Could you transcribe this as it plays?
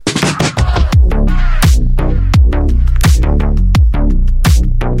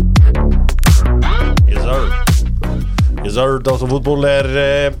Dr. Fútból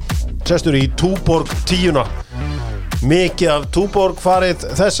sestur í Túborg 10. Mikið af Túborg farið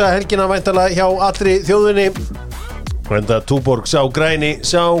þessa helgina væntanlega hjá allri þjóðinni. Enda Túborg sá græni,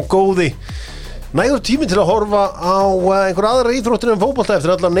 sá góði. Nægur tími til að horfa á einhver aðra íþróttir en fótbolta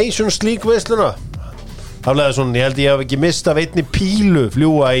eftir alla Nations League veisluna. Hafleðarsson, ég held ég hef ekki mist af einni pílu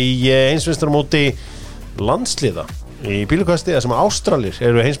fljúa í heimsmeistaramóti landsliða í pílukasti þar sem Ástralir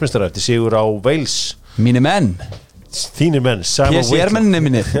eru heimsmeistarar eftir sigur á Wales. Mínir menn. Þínir menn. PCR-mennir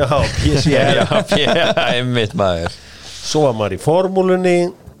mínir. Já, PCR. Já, einmitt maður. Svo var maður í formúlunni,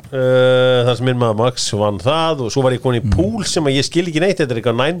 þar sem minn maður Max vann það og svo var ég komin í pool sem að ég skil ekki neitt, þetta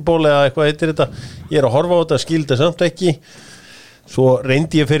eitthvað 9-ball eða eitthvað heitir þetta. Ég að horfa á þetta, skil þetta samt ekki. Svo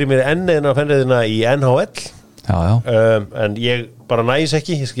reyndi ég fyrir mér enniðina fenniðina í NHL. Já. En ég bara næs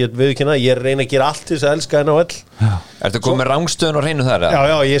ekki, ég skal viðurkenna, ég reyna að gera allt til þess að elska NHL. Ertu komið með rangstöðun og hreinu þar?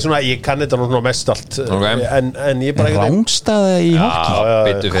 Já, ég kann þetta nú mest allt. Okay. En ég bara Rángstaða í hockey? Já,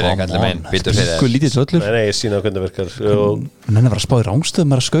 byttu fyrir kallar minn, byttu fyrir. Sko lítið söllur. Nei, ég sína hvernig virkar. Menn var að spá í rángstöðum,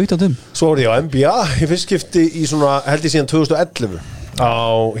 maður að skauta um. Svo var ég á NBA í fyrst skipti í svona, held ég síðan 2011 á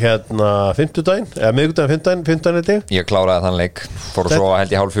fimmtudaginn, eða miðvikudaginn 15 held ég. Ég kláraði þann leik, fór svo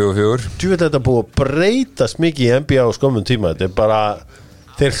held ég 3:30. Djúvill þetta búið að breytast mikið í NBA á skömmum tíma. Þetta bara,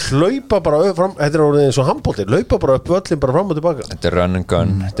 þeir hlaupa bara upp fram, þetta orðið eins og handbolti, þeir hlaupa bara upp völlin bara fram og tilbaka. Þetta run and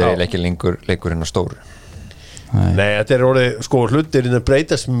gun, þetta ekki leikur hérna stóru. Nei, þetta orðið, sko, hlutirinn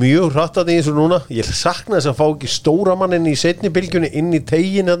breytast mjög hratt að því eins og núna. Ég sakna þess að fá ekki stóra mannin í seinni bylgjunni inn í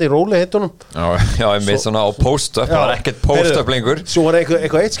tegin í rólehitunum. Já, ég með svona á post-up, það var ekkert post-up lengur. Svo var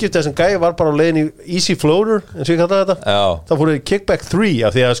eitthvað eitt skiptið sem gæði var bara á leiðin í easy floater, eins og ég kallaði þetta. Já. Það fór kickback 3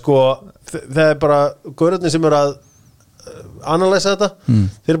 af því að sko, það bara gaurarnir sem að analysa þetta,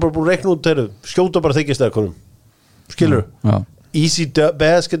 þeir bara búin að reikna út þeirra, skjóta bara þykist eða konum. Skilur? Já. Easy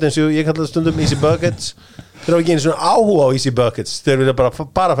basket eins og ég kallaði stundum easy buckets. Þeir hafa ekki einu svona áhuga á easy buckets. Þeir vilja bara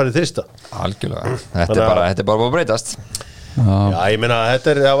fara í þrista. Algjörlega, þetta er bara búin að breytast. Já, ég meina,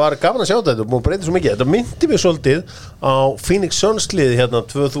 það var gaman að sjá þetta og breytið svo mikið. Þetta myndi mig svolítið á Phoenix Suns liði hérna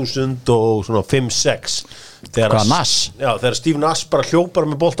 2005-06 Hvað, Nash? Já, þegar Steve Nash bara hljópar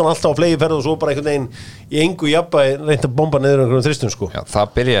með boltan alltaf á flegiferð og svo bara einhvern veginn í engu jafnvægi reynt að bomba niður einhverjum þristum sko. Já, það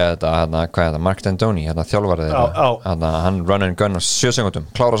byrjaði þetta, hvað er það, Mark D'Antoni, þjálfarið þeirra, hann run and gun á 7 sekúndum,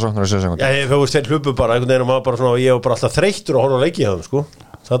 klára sóknar á 7 sekúndum. Já, þú veist, þeir hlupu bara einhvern veginn og maður bara svona, ég var bara alltaf þreyttur að horfa á leiki hjá þeim sko.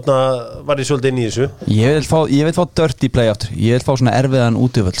 Þarna var ég svolítið inn í þessu. Ég vil fá dirty play aftur. Ég vil fá svona erfiðan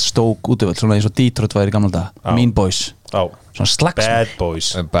útivöll, stók útivöll, svona eins og Detroit var í gamla daga. Mean Boys. Svona slags. Bad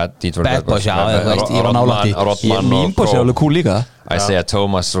Boys. Bad Boys, já, ég var nálægt í. Mean Boys er alveg cool líka. Isaiah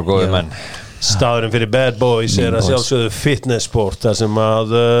Thomas og góður menn. Staðurinn fyrir Bad Boys að sjálfsögðu fitness sport þar sem að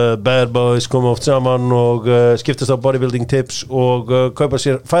Bad Boys koma oft saman og skiptast á bodybuilding tips og kaupa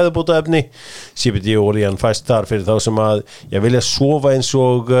sér fæðubótaefni. CBD olían fæst þar fyrir þá sem að ég vilja sofa eins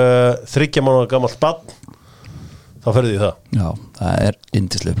og 3 mánaða gamalt barn. Þá ferðu því það. Já, það er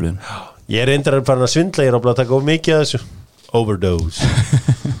yndislega upplifun. Ég reyndar farin að svindla, ég að taka of mikið af þessu. Overdose.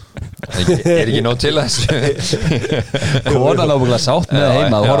 Er ekki nóg til þessu? Konan ábúinlega sátt með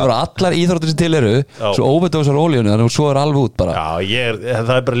heima. Þú horfður allar íþróttir sem til eru, svo overdose á olíunni, þannig að svo er alveg út bara. Já,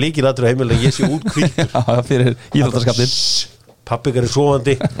 það er bara líkilættur á heimilega, ég sé útkvíltur. Já, fyrir íþróttarskapnin. Pappikar er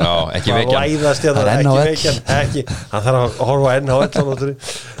sofandi. Já, ekki vekjan. Læðast ég það, ekki vekjan. Hann þarf að horfa á NHL.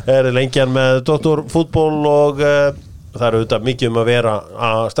 Það er lengjan með Dr. Fútból og það er auðvitað mikið að vera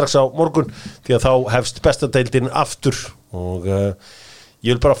strax á morgun því að þá hefst bestadeildin aftur og ég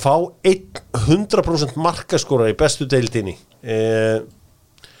vil bara fá 100% markaskora í bestu deildinni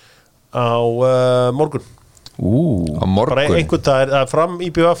á morgun. Á morgun? Bara einhvern það er fram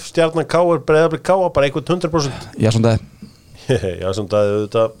IBF, Stjarnan K, Breiðablik K, bara einhvern 100%. Já, svona það. Já, svona það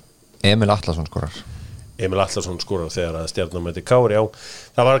auðvitað. Emil Atlason skorar. Emil Atlason skorar þegar að Stjarnan mæti Kári á.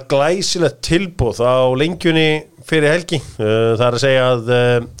 Það var glæsilegt tilboð á lengjunni fyrir helgi. Það er að segja að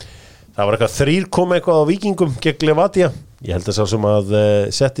það var eitthvað 3 á Víkingum gegn Levadia. Ég held að sá sem að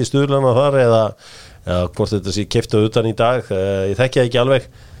setti stuðlana þar eða hvort þetta sé keyptað utan í dag. Ég þekki það ekki alveg.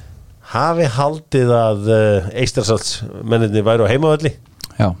 Hafi haldið að Eystrasaltsmennirnir væru á heimavelli.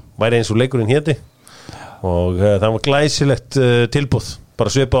 Já. Væri eins og leikurinn héti. Og það var glæsilegt tilboð. Bara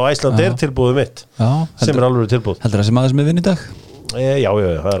svipað á Æsland tilbúðu mitt. Já, sem er alveg tilbúð. Heldur það sem aðeins með vinn í dag? Já,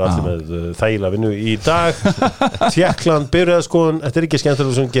 það er allir með þægilega vinnu í dag. Tékkland bifreiðaskoðun, þetta er ekki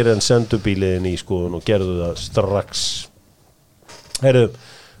skemmtilega sem gerir en sendu bíliðin í skoðun og gerðu það strax. Heyrðu,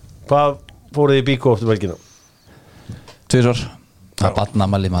 hvað fóruð í bíkó eftir velgina? 2 ár. Það er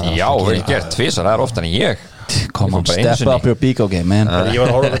barnamæli maður. Já, vel gert, 2 ár, það er oftar en ég. Come on, step up your bíkó game, man. Ég var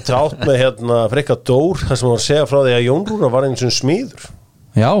að horfa trátt með Freyka Dór, þar sem hann var að segja frá því að Jón Rúnar var eins og smiður.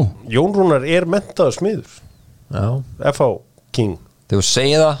 Já. Jón Rúnar er menntaður smiður. Já. FH king. Þegar þú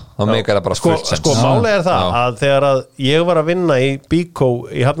segir það, þá meikar það bara fullt sens. Sko, málið það að þegar að ég var að vinna í Bíkó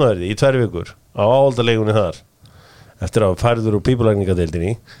í Hafnarfirði í 2 vikur á áhaldalegunni þar, eftir að færður úr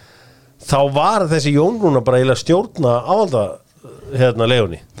pípulagningadeildinni, þá var þessi Jón Rúnar bara eiginlega stjórna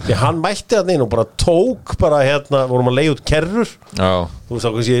áhaldalegunni. Því hann mætti hann inn og bara tók bara vorum að leigja út kerrur. Þú veist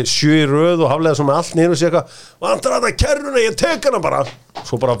þá kannski 7 í röð og haflega svona allt niður og sé eitthvað, vantar þetta kerruna, ég tek hana bara.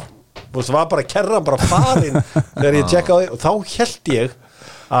 Svo bara þú veist, það var bara kerran bara farin þegar ég tjekkaði og þá hélt ég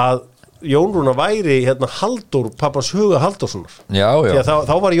að Jón Rúnar væri Halldór, pappas Huga Halldórssonar. Já. Því að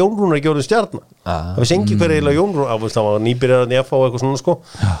þá var Jón Rúnar ekki orðinn stjarna. Það vissi engin hver eiginlega Jón Rúnar, það var nýbyrjarinn í FH og eitthvað svona sko.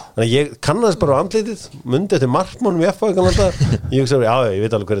 Þannig að ég kannast bara á andlitið, mundi eftir markmannum í FH ég hugsaði, ég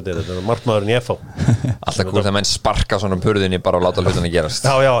veit alveg hver þetta er markmaðurinn í FH. Alltaf gúl þegar menn sparka svona purðinni bara og láta hlutinni gerast.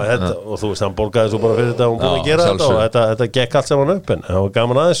 Já, og þú veist, hann borgaði svo bara fyrir þetta og hún búin að gera þetta og þetta gekk allt saman upp en það var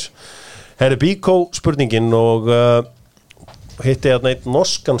gaman aðeins. Herri Bíkó spurningin og hitti einn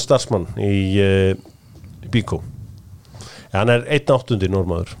norskan starfsmann í Bíkó. Hann er 1.8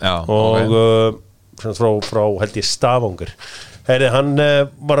 normaður og frá held ég Stavanger. Herri, hann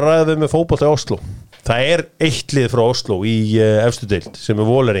var að ræða við með fótbolta í Oslo. Það er 1 lið frá Oslo í efstu deild sem er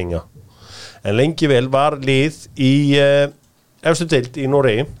Vålerenga. En lengi vel var lið í efstu deild í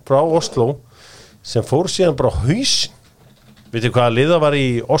Noregi frá Oslo sem fór síðan bara á hausinn. Vitið hvaða lið það var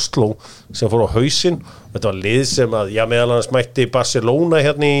í Oslo sem fór á hausinn? Þetta var lið sem að, meðal annars mætti Barcelona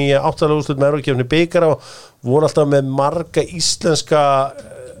hérna í 8. úrslit með Evrópukeppni bikara og voru alltaf með marga íslenska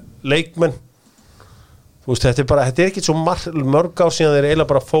leikmenn. Þú veist, þetta er ekki svo mörg ár síðan þeir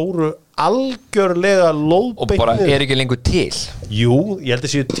eiginlega bara fóru algjörlega lóðbeint. Og bara er ekki lengur til? Jú, ég held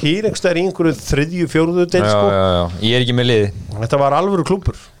að séu til einhverstaðar í einhverju 3., 4. deild sko. Já, ég er ekki með liði. Þetta var alvöru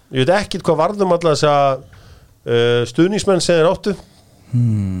klúbbur. Ég veit ekkert hvað varðum alltaf þess að stuðningsmenn sem þeir áttu.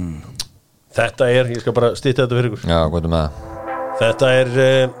 Þetta er, ég skal bara stýta þetta fyrir ykkur. Já, hvað er með það? Þetta er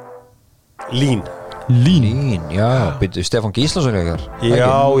Lín, já, byrju Stefán Gíslason ekkert.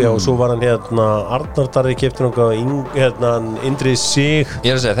 Já, og svo var hann Arnar Darri keypti hann Indri Sig. Ég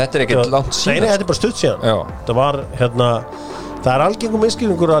er að segja, þetta er ekkert langt síðan. Nei, þetta er bara stutt síðan. Já. Það var það er algengum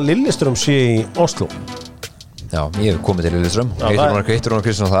minnskilningur að Lilleström sé í Oslo. Já, ég hef komið til Lilleström. Heitur hún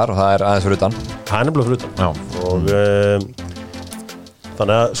Kristján þar og það er aðeins fyrir utan. Það er nefnilega fyrir utan. Já. Og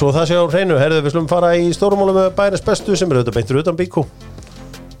þannig að svo það sé á hreinu. Herðu, við slum fara í stórumálu með bæjarins bestu sem er auðvitað beintur utan Bíkó.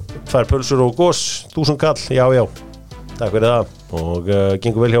 2 pulsur og gos, 1000 kall, já. Takk fyrir það. Og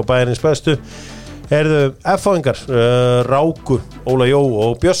gengur vel hjá bæjarins bestu. Herðu, F-fáingar, Ráku, Óla Jó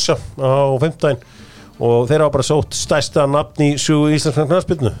og Bjössa á 15. Og þeir hafa bara sótt stærsta nafn í sögu íslenskrar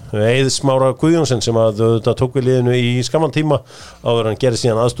knattspyrnu, Eið Smára Guðjónsson sem að tók við liðinu í skamman tíma áður hann gerði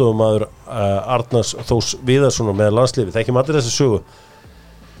síðan aðstoðarmaður Arnars Þórs Viðarssonar með landsliði. Þekkjum allir þessa sögu.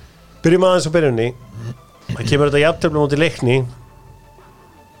 Byrjum aðeins á byrjunni. Það kemur þetta jafntefli móti Leikni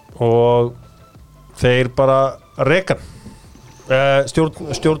og þeir bara rekan.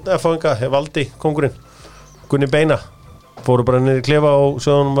 Stjórn F-fáinga valdi kóngurinn Gunni Beina fóru bara niður í klefa og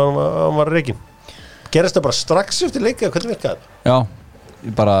svo hann var rekin. Gerist það bara strax eftir leika, hvernig virkaði það? Já,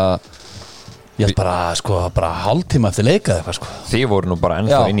 ég held bara hálftíma eftir leika eitthvað sko. Þið voru nú bara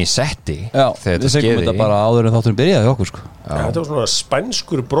ennþá inn í setti. Já, við segjum þetta bara áður en þátturinn byrjaði hjá okkur sko. Þetta var svona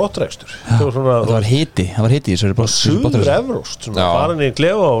spænskur brottrekstur. Það var hiti í þessari brottrekstur. Suður Evróst, farin í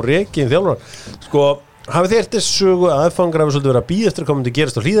klefa og rekin þjálfur. Sko, hafið þér þess sögu að F-fangar hafi svolítið verið að bíða eftir að koma til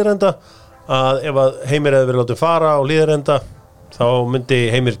gerast á Hlíðarenda að ef að Heimir hefði verið látið fara á Hlíðarenda þá myndi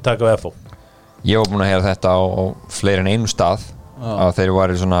Heimir taka við F-fá. Ég var búin að heyra þetta á fleiri en einu stað að þeir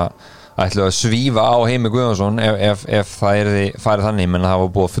varu svona ætlu að svífa á Heimir Guðjónsson ef það farið þannig, menn það var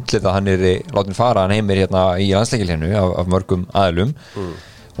búið að fullita að hann látin fara hann Heimir hérna í landsleikilinu af mörgum aðilum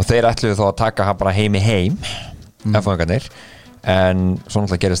og þeir ætluðu þá að taka hann bara heim F-fangarnir en svo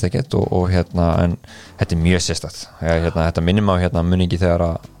náttúrulega gerist ekkert og en þetta er mjög sérstakt þetta minnum á munningi þegar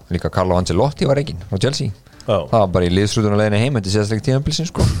að líka Carlo Ancelotti var rekin á Chelsea. Það var bara í liðsrútunarleiðinni heim þetta er sérstaklega tímabilsin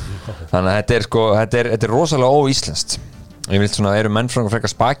sko. Þannig að þetta er rosalega óíslenskt. Ég vil svona eru menn frá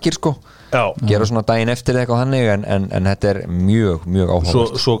frekar spakir sko. Gera svona daginn eftir eitthvað þannig en þetta er mjög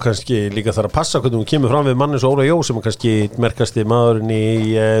áhugavert. Svo kannski líka þarf að passa hvernig hún kemur fram við manni svo Óla Jó sem er kannski merkasti maðurinn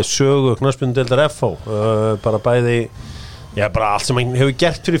í sögu knattspyrnudeildar FH bara bæði bara allt sem hann hefur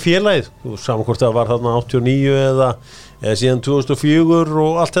gert fyrir félagið saman hvort það var þarna 89 eða síðan 2004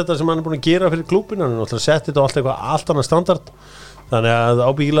 og allt þetta sem hann er búin að gera fyrir klúbbinn hann er náttúrulega sett þetta á allt annað standard þannig að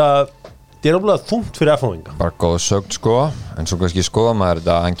ábyggilega þetta er náttúrulega þungt fyrir F-fáinga. Bara góð sögn sko en svo kannski skoða maður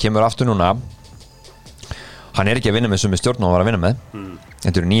þetta hann kemur aftur núna hann er ekki að vinna með sem stjórn og var að vinna með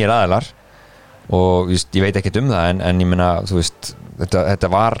þetta eru 9 aðilar og ég veit ekkert það en ég meina þú veist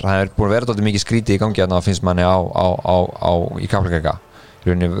það er búin að vera dálítið mikið skrítið í gangi að finnst manni í Kaplakrika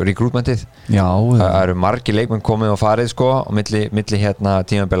recruitmentið það eru margir leikmenn komið og farið sko á milli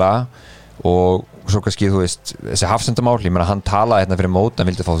tímabila og svo kannski þú veist þessi hafsendamál, ég meina hann talaði hérna fyrir mót hann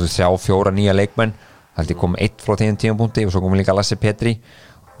vildi fá 3-4 nýja leikmenn það kom 1 frá þeim tímapunkti og svo kom líka Lasse Petri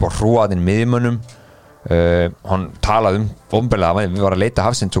og hrúaðinn miðjumönnum hann talaði ofnbælega við varum að leita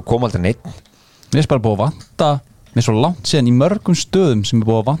hafsend svo kom aldrei neitt mér er bara búið að vanta mér er svo langt síðan í mörgum stöðum sem er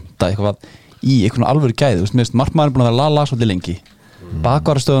búið að vanta eitthvað í eitthvað alvöru gæði mér finnst markmaður er búin að vera lala svolítið lengi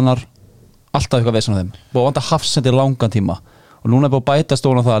bakvarastöðunar alltaf eitthvað vesen á þeim búið að vanta hafsendi langan tíma og núna er búið að bæta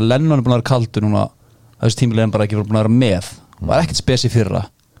stóðan á það að Lennon er búin að vera kaldur núna þessi tímilegin bara ekki búin að vera með og er ekkert spesi fyrra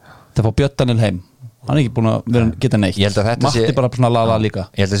það fá Björn Daniel heim hann er ekki búin að vera geta neitt Matti bara svona lala líka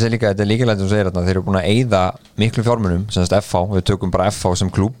ég held að sé líka, þetta er líkilega sem þú segir þeir eru búin að eyða miklu fjármunum sem þess FH, við tökum bara FH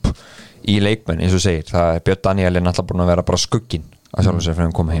sem klúbb í leikmenn eins og segir það er Björn Daniel er náttúrulega búin að vera bara skugginn að sjálfum sér fyrir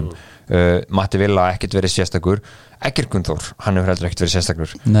hann koma heim Matti Villa ekkert verið sérstakur Egger Gunnþór, hann hefur heldur ekkert verið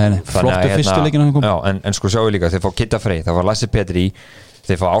sérstakur flottu fyrstu leikin hann kom en sko sjáu líka, þeir fá Kitta Frey það var Lasse Petri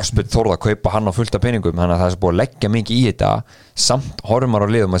þeir fá Áspjörn Þórð að kaupa hann á fullt af peningum þannig að það er búið að leggja mikið í þetta samt horfumar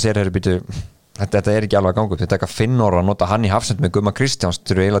á liðum að sér þetta er ekki alveg að ganga upp þetta er ekki að finna að nota hann í hafsend með Gumma Kristjáns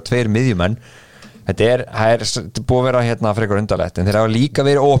þetta eru eiginlega 2 miðjumenn þetta er búið að vera hérna frekar undarlegt en þeir hafa líka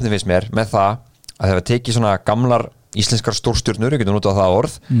verið óopnið fyrst mér með það að þeir hafa tekið svona gamlar íslenskar stórstjörnur, ég getur notað það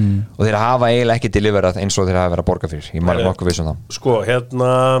orð og þeir hafa eiginlega ekki deliverað eins og þeir hafa verið að borga fyrir, ég margir nokkuð vissum það sko,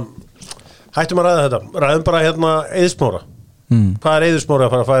 hættum að ræða þetta ræðum bara Eiður Smára hvað er Eiður Smára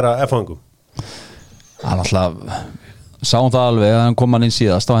að fara að færa F-fangum? Hann alltaf sáum það alveg að hann kom hann inn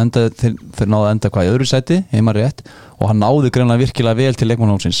síðast og þeir náðu að enda hvað í öðru sæti heima rétt og hann náði greinlega virkilega vel til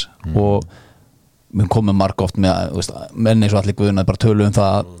leikmannhómsins og við komum marg oft með menn eins og allir guðuna bara tölu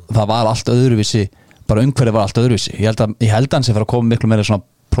það var allt öðruvísi bara umhverfið var allt öðruvísi ég held hann sem fyrir að koma miklu meira svona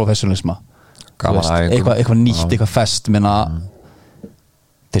professionalisma eitthvað nýtt, eitthvað fest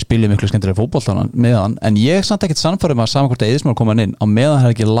þeir spilja miklu skemmtilega fótbolta með hann en ég samt ekkert sannfærum að saman hvort að Eiður Smári koma inn á meðan það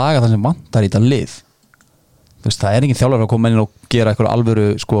er ekki laga það sem vantar í þetta lið það er engin þjálfari að koma inn og gera eitthvað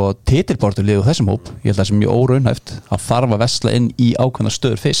alvöru titilbortu lið úr þessum hóp ég held að það sem mjög óraunhæft að þarf að vesla inn í ákveðna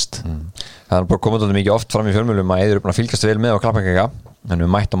stöður fyrst það er bara komið mikið oft fram í fjölmiðlum að Eiður er búin að fylgjast vel með á Kaplakrika hann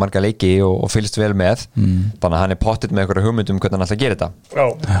hefur mætt á marga leiki og fylgst vel með þannig að hann er pottitt með einhverja hugmyndum hvernig hann ætla að gera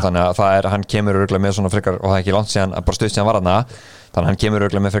þetta þannig að hann kemur örugglega með svona frekar og það er ekki langt síðan bara stutt síðan var þarna þannig að hann kemur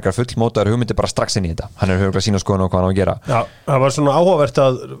örugglega með frekar fullmótaðar hugmyndir bara strax inn í þetta hann er örugglega sína skoðun á hvað hann á að gera það var svona áhugavert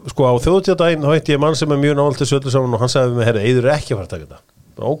að sko á þjóðtíðardaginn þá hitti ég mann sem er mjög nálægt þessu öllu saman og hann sagði við mig herri Eiður er ekki að fara að taka þetta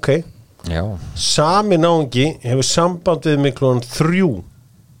ok sami náungi hefur samband við mig klukkan 3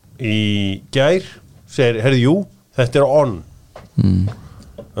 í gær segir herri jú þetta er on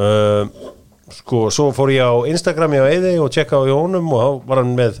sko svo fór ég á Instagrami á Eiði og tjekka á honum og þá var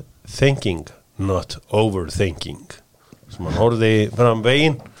hann með thinking not overthinking sem hann horfði fram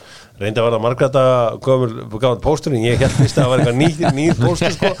veginn reyndi að vera margrata gafan pósturinn ég held fyrst að það var eitthvað nýr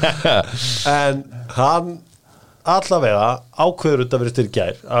póstur sko en hann allavega ákveður út að vera styrir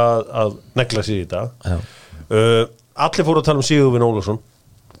gær að negla sér í þetta allir fóru að tala Sigurvin Ólafsson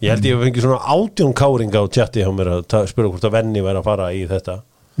ég held ég að fengi svona 18 káringa á chatti hjá mér að spyrja hvort að Venni væri að fara í þetta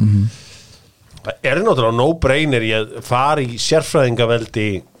það er náttúrulega no-brainer ég fari í sérfræðingaveldi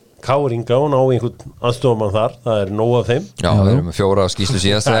káringa og ná einhvern aðstofamann þar það er nóg af þeim við erum með 4 skýrslu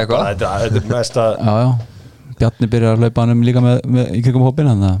síðast eða eitthvað þetta er mest að Bjarni byrjar að hlaupa hann líka með í krigum hópin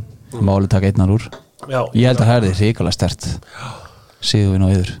þannig að máli taka einnar úr ég held að það er því ríkulega stert Sigurvin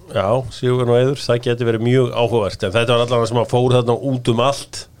og Eiður Sigurvin og Eiður, það getur verið mjög áhugavert en þetta var allavega sem að fór þarna út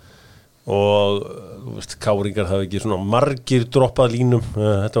allt og þú veist, káringar hafi ekki svona margir droppað línum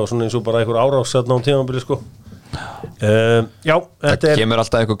þetta var svona eins og bara einhver árás þarna á tímabili sko það kemur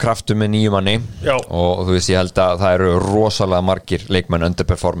alltaf einhver kraftur með nýjum manni og þú veist ég held að það eru rosalega margir leikmenn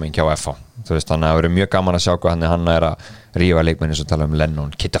underperforming hjá FH þú veist þannig að það verður mjög gaman að sjá hvað hann er að rífa leikmenn eins og tala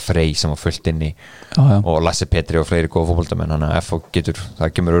Lennon, Kitta Frey sem var fullt inni og Lasse Petri og fleiri góða fótboltamenn þannig að FH getur,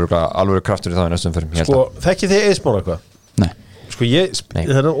 það kemur alveg kraftur í það í næstum fyrir sko, þekkið þið Eiður Smára eitthvað? Nei sko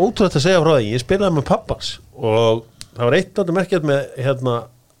það er ótrúlegt að segja frá því ég spilaði með pappans og það var eitt náttúrulega merkjað með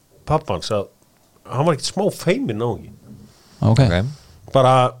pappans að hann var ekkert smá feiminn náungi okay.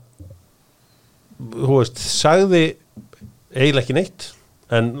 bara þú veist, sagði eiginlega ekki neitt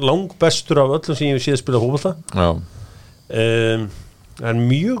en langbestur af öllum sem ég hef síðan spilað fótbolta en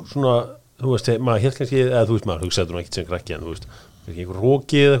mjög svona þú veist, maður hélt kannski eða þú veist, maður hugsaði nú ekkert sem krakki en þú veist, ekki einhver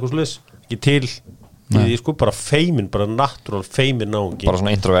róki eða eitthvað slis ekki til ég sko bara feiminn, bara natural feiminn náungi bara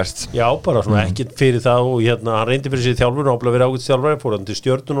svona introvert já, bara svona ekkert fyrir það og hann reyndi fyrir sig þjálfur og ábla verið ágætt þjálfur fór hann til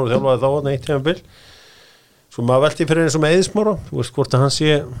Stjörnun og þjálfaði þá neitt hefðan bil svo maður velti fyrir eins og með Eiðsmára þú veist hvort að hann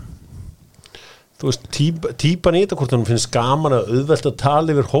sé þú veist típan í þetta hvort hann finnst gaman að auðvelt að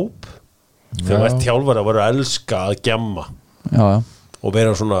tala yfir hóp þegar þú ert þjálfari að vera að elska að gjamma og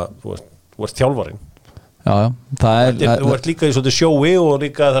vera svona þú ert þjálfarin þú ert líka í svona sjói og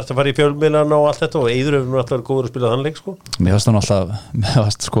líka þarfst að fara í fjölmiðlana og allt þetta og Eiður hefur alltaf verið góður að spila þann leik sko. Mér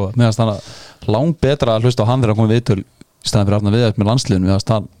fannst hann langt betra að hlusta á hann þegar hann kom viðtöl í staðan fyrir að við með landsliðinu mér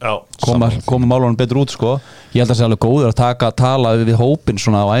fannst hann koma málunum betur út sko. Ég held að það sé alveg góður að tala við hópin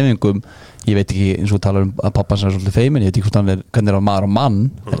svona á æfingum ég veit ekki eins og talar að pappa sem svolítið feimin ég veit ekki hvernig er maður og mann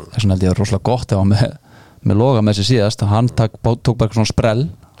þess vegna held ég að rosalega gott ef hann með loga með sér síðast hann tók bara svona sprell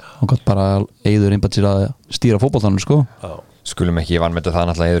og gott bara Eiður einbætt sér að stýra fótboltanum sko. Skulum ekki, ég vann með það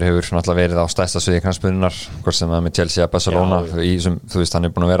náttúrulega Eiður hefur náttúrulega verið á stærsta sviði knattspyrnunnar hvort sem það með Chelsea að Barcelona þú veist hann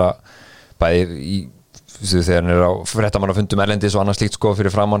er búin að vera bæði í þegar hann er á fréttamannafundum erlendis og annars slíkt sko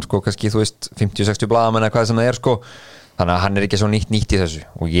fyrir framann sko kannski þú veist 50-60 blaðamenn eða hvað sem það er sko þannig að hann er ekki svo nýtt í þessu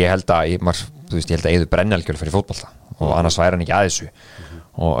og ég held að Eiður brenni algjörlega fyrir fótbolta og annars væri hann ekki að þessu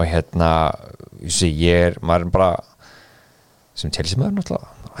og maður er bara sem Chelsea maður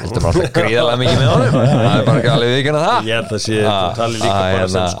náttúrulega heldur bara alltaf gríðarlega mikið með honum það er bara ekki alveg vikinn að það ég held að sé tali líka bara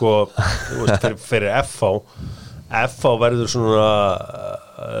sem sko þú veist fyrir FH verður svona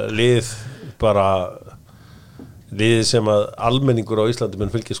lið bara lið sem að almenningur á Íslandi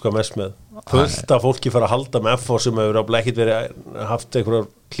mun fylgja sko mest með fullt af fólki fara að halda með FH sem hefur ábúinlega ekkert verið haft einhverjar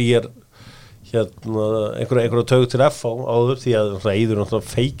klíjar einhverja taug til FH áður því að Eiður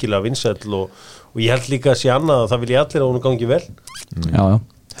náttúrulega feikilega vinsæll og ég held líka að sé annað að það vilja allir að hún gangi vel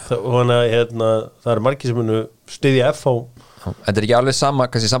þannig að það eru margir sem munu styðja FH Þetta er ekki alveg sama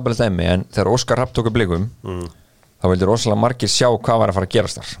kannski sambærilegt dæmi en þegar Óskar Rapp tók upp Blikum þá vildi rosalega margir sjá hvað var að fara að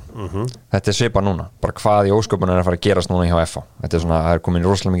gerast þar þetta er svipað núna bara hvað í ósköpunum er að fara að gerast núna hjá FH þetta er svona, það er komin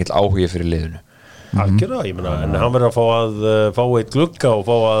rosalega mikill áhugi fyrir liðinu algjörða, ég meina, en hann verður að fá eitt glugga og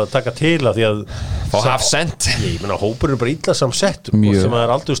fá að taka til að því að fá hafsend ég meina, hópur er bara illa samsett sem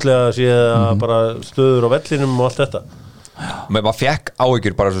er aldurslega síðan bara stöður á vellinum og allt þetta maður fekk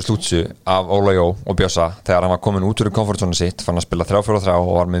áhyggjur bara svo slútsu af Óla Jó og Bjössa þegar hann var komin út úr komfortzónu sitt fann að spila 3-4-3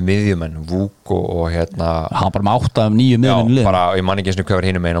 og var með miðjumenn Vúk og hann bara með 8 af 9 miðjumenn lið bara, ég man ekki eins og hvað var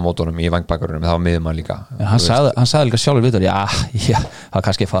hinum meginn á mótunum í vangbakkurunum það var miðjumann líka hann sagði líka sjálfur við það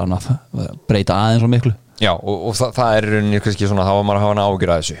kannski fara hann að breyta aðeins og miklu og það er rauninni kannski svona þá var maður að hafa hann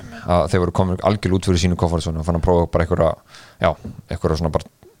áhyggjur að þessu að þeir voru komin algjör út fyrir sínu komfortzónu og fann að prófa bara einhverja svona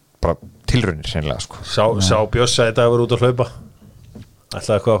bara tilraunir sennilega sko. Sá Bjössa þetta að vera út að hlaupa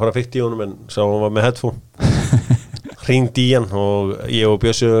ætlaði eitthvað að fara fyrkt í honum en sá hann var með headphone hringdi í hann og ég og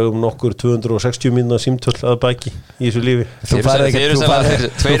Bjössi nokkur 260 mínúna símtöl að baki í þessu lífi tveir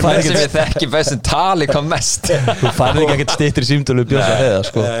menn sem ég þekki best sem tali hvað mest þú farið ekki ekkert styttir símtölu Bjössa heiða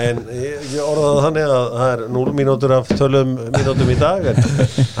sko. En ég orðaði þannig að það er 0 mínútur af 12 mínútum í dag en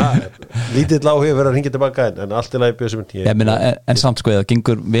lítill áhuga verið að ringja tilbaka en allt er lagi Bjössi en samt sko eða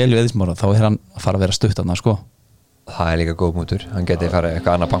gengur vel í Eiðsmára þá er hann að fara að vera stutt annað sko það er líka góð mútur, hann geti farið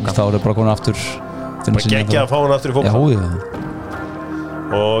eitthvað annað banka þá er það bara komin aftur bara geggja að fá hann aftur í fólk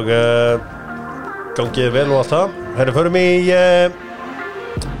og gangið vel og allt það herri förum í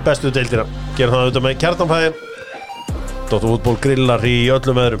bestu deildina gerum það auðvitað með Kjarnanfæði Dóttarfútból grillar í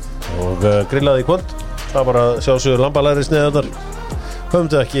öllum öðrum og grillaði í kvöld það bara sjálfsögur lambalæri sneðar höfum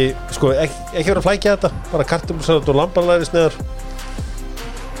þetta ekki sko ekki verið að flækja þetta bara kartöflusalat og lambalæri sneðar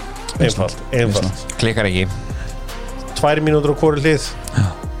einfalt klikkar ekki 2 mínútur á hvori hlið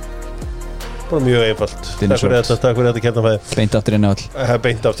bara mjög einfalt takk fyrir þetta Kjarnanfæði beint aftur inn á all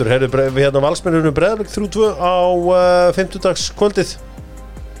beint aftur við hérna Valsmennunum Breiðablik 3-2 á 50dags kvöldið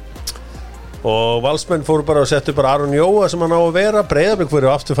og Valsmenn fóru bara að setja bara Aron Jóa sem hann á að vera Breiðablik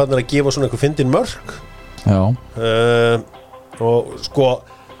voru aftur fannir að gefa svona einhver fyndin mörk og sko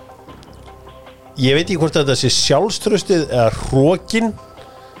ég veit ekki hvort þetta sé sjálfströstið eða hrókin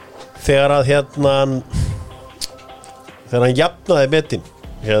þegar að þegar hann jafnaði metin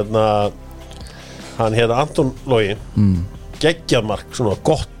hann Anton Logi geggjað mark, svona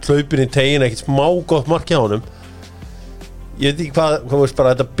gott hlaupin í tegin ekkert smá gott mark hjá honum ég veit ekki hvað veist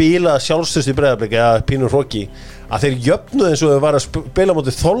bara þetta bílaða sjálfstöðst í Breiðablik eða pínur hróki að þeir jöfnuð eins og þau var að spila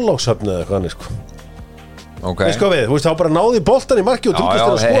móti Þorlákshöfn eða eitthvað sko okay. Sko við, þá bara náði boltan í marki og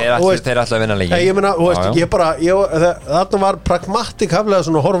þeir ætla að vinna leiki ég meina, þarna var pragmatik haflega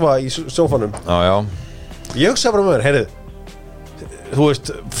svona að horfa í sófanum ég hugsa bara með mér, heyrðu þú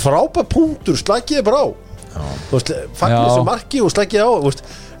veist, frábær punktur slaggiði bara á þú veist, fagnir þessu marki og slaggiði á veist,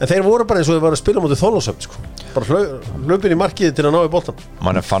 en þeir voru bara eins og þeir var að spila móti Þorlákshöfn sko. bara hlaupin í markið til að ná í boltan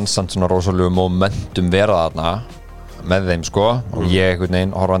mann fannst samt svona rosalega momentum vera þarna með þeim sko og ég einhvern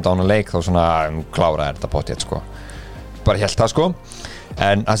veginn horfandi á hana leik þá svona klára þetta potið sko bara hélt það sko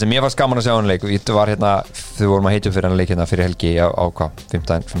en það sem ég fannst gaman að sjá hana leik þetta var hérna þau vorum að heitja fyrir hana leik hérna fyrir helgi á hvað,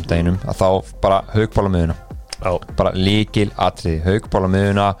 15 að þá bara haugból á miðuna bara líkil atriði, haugból á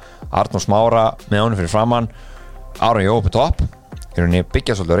miðuna Arnór Smára með honum fyrir framann Aron Jó upp á topp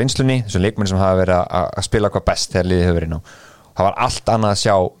byggja svolítið á reynslunni þessum leikmenn sem hafa verið að spila hvað best þegar liðið hefur verið ná það var allt annað að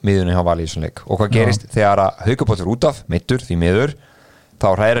sjá miðunni hjá Vali í þessum leik og hvað gerist þegar að Haukabóll er út af meiddur því miður þá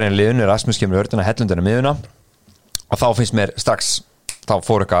hrærir henni liðunni Rasmus kemur örduna hellundina miðuna og þá finnst mér strax þá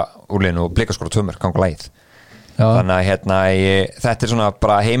fór eitthvað úr liðinu og blikaskora 2 mörk ganga lagið þannig að hérna þetta svona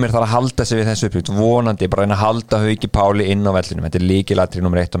bara Heimir þarf að halda sig við þessu uppbyggt vonandi bara reyna að halda Hauki Páli inn á vellinum þetta lykilatriði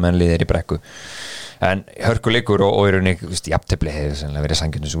númer 1 og meðan liðið í brekku en hörkuleikur og í rauninni jafntefli hefur sennilega verið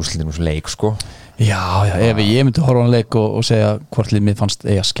sangjörnus úrslitin úr leik sko Já, ef ég myndi horfa á hann leik og segja hvort lið mér fannst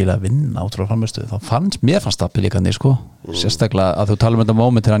eiga skila að vinna átráð frammestu þá mér fannst það pilíkandi sko sérstaklega að þú tala um þetta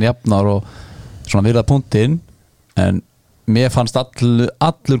moment til hann jafnar og svona virða punktinn en mér fannst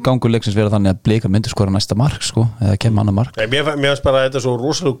allur gangur leiksins vera þannig að Blika myndi skora næsta mark sko eða kemur annað mark Mér fannst bara þetta svo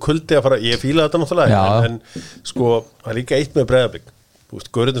rosalega kuldi að fara ég fíla þetta náttúrulega en sko það er líka eitt með Breiðablik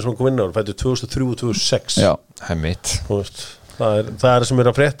Gaurinn sem kom inn á fættu 2003 og 2006 Já, heimitt það er sem er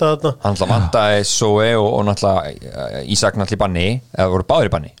að frétta þarna hann náttúrulega vantaði Sóe og náttúrulega Ísak náttúrulega í banni eða voru báðir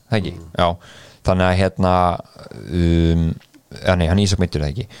í banni, það ekki já, þannig að hérna nei, hann Ísak meittur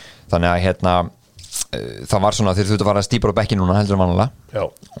það ekki þannig að hérna það var svona þeir þurftu að fara að stýpa á bekki núna heldur en vanlega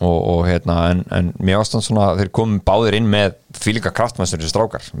og hérna en mér ástand svona þeir komum báðir inn með fílíka kraftmæstur þessi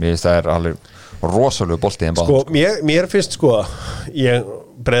strákar mér finnst það er alveg rosalegu boltið en báðum sko, mér finnst sko ég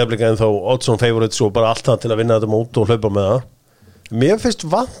Breiðablik en þá Oddsson favorite svo bara allt það til að vinna þetta mót og hlaupa með það mér finnst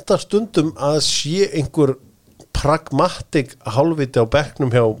vantar stundum að sé einhver pragmatik hálfviti á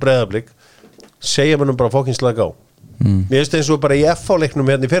bekknum hjá Breiðablik segja mannum bara fokkinslega á mér finnst eins og bara í FH-leiknum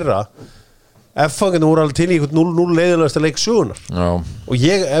hérna í fyrra F-fanginu voru alveg til í einhvern 0-0 leiðilegasta leik sögunar og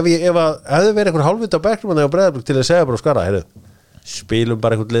ef hefði verið einhver hálfviti á bekknum þegar Breiðablik til að segja bara á skara spilum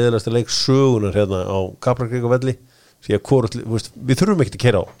bara einhvern leiðilegasta leik sögunar hérna á Kaplakrika velli því að við þurfum ekki að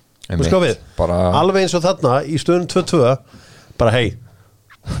keyra á alveg eins og þarna í stöðun 2-2 bara hei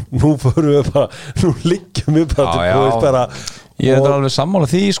nú förum við bara nú liggjum við bara ég er alveg sammála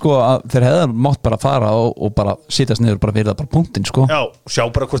því sko að þeir hefðu mátt bara fara og bara sitast niður og bara verða bara punktinn sko já, sjá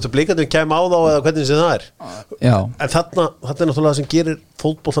bara hvort að Blikandi kemur á þá eða hvernig sem það er já. En þarna er náttúrulega það sem gerir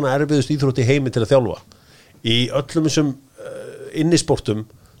fótboltana erfiðust íþrótt í heimi til að þjálfa í öllum þessum innisportum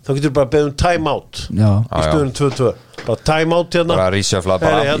þá getur bara beðum time out í stöðun 2-2 bara time out hérna bara rísjöfla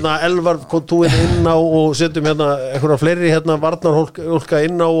bara hérna Elvar kom þú inn á og setjum hérna einhverja fleiri hérna varnarhólka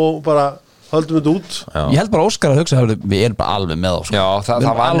inn á og bara höldum þetta út ég held bara Óskar að hugsa við erum bara alveg með á sko. já það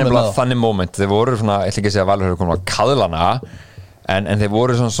var nefnilega þannig moment þeir voru svona, ég ætla ekki að segja að Valur hefur komið að kaðlana en þeir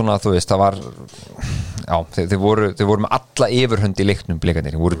voru svona þú veist það var já þeir voru með alla yfirhönd í leiknum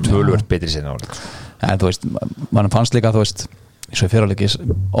Blikarnir, þeir voru töluvert betri sinna áleik en þú veist, mann fannst líka þú veist eins og í fyrirleiki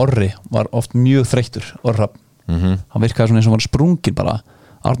Orri var oft mjög þreyttur Orra, hann virkaði svona eins og var sprungin bara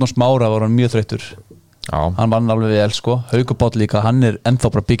Arnór Smára var hann mjög þreyttur hann vann alveg vel sko Haukabóll líka, hann er ennþá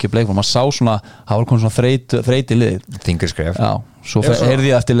bara byggjum leik maður sá svona, það var komið svona þreyt í lið þingri skref svo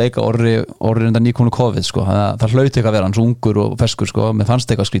heyrði ég eftir leika Orri undan nýkomnu COVID sko, það hlaut ekki að vera hann svo ungur og ferskur sko, með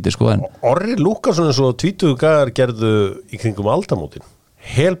fannst eitthvað skrítið sko Orri lúkar svona eins og 20 gæðar gerðu í kringum aldamótin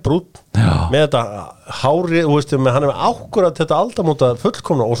helbrútt með þetta hári, þú veist, hann er með ákkurat þetta aldamóta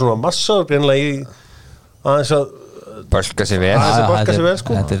fullkomna og svona massaður greinlega í aðeins að bölka sér vel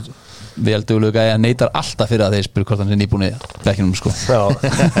sko. Þetta er vel duglega að neitar alltaf fyrir að þeir spyrir hvort hann er nýbúin í bekkinum sko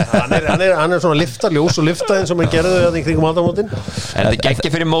hann er svona liftarljós og lifta eins og maður gerðu þetta í kringum aldamótin en þetta er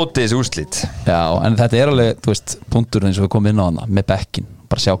ekki fyrir mótið þessu úrslit já, en þetta er alveg, þú veist, punktur eins og við komum inn á hana með bekkin,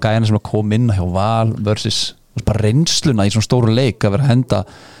 bara sjá gæðina sem kom inn hjá Val versus bara reynsluna í svona stóru leik að vera að henda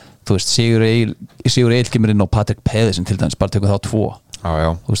þú veist, Sigur Eil kemur inn á Patrik Pedersen til dæmis, bara tekur þá 2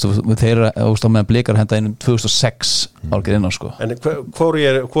 þú veist, þeir eru á meðan Blikar henda inn 2006 árið inn á sko en hvoru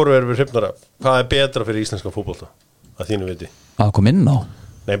er við hrifnar af? Hvað er betra fyrir íslenska fótbolta að þínu viti? Að koma inn á?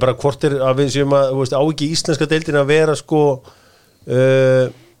 Nei, bara hvort er að við séum að, þú veist, á ekki íslenska deildin að vera sko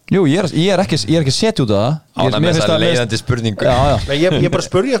jú, ég er ekki setja út af það með þess að leiðandi spurningu Nei, ég bara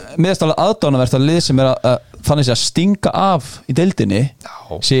spurja mér finnst alveg aðdánavert að lið sem er að þannig að stinga af í deildinni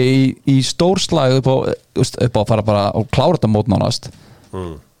sé í stórslag upp á að fara bara og klára þetta mót nánast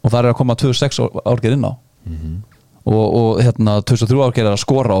og það er að koma 2006 árgeir inn á og hérna 2003 árgeir er að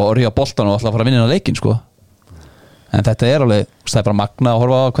skora og ríða boltan og alltaf fara að vinna inn á leikinn sko en þetta er alveg, það er bara magna að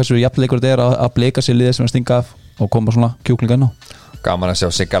horfa á hversu jafnleikur þetta er að Blika sér liðið sem er að stinga af og koma svona kjúklinga inn á gaman að sjá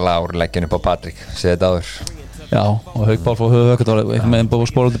Sigga Lár leggja upp á Patrik, sé þetta áður Já, og Haukbál fór höfuðhögg, þetta var einhvern veginn búið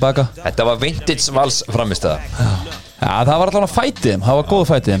að spóla tilbaka. Þetta var vintage vals framistæða. Já, það var allavega fætið, það var góð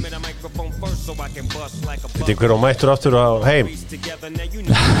fætið. Veitir hver á mættur aftur á heim?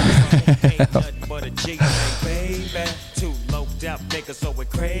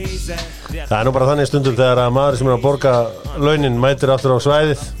 Það nú bara þannig stundum þegar að maður sem að borga launin mættur aftur á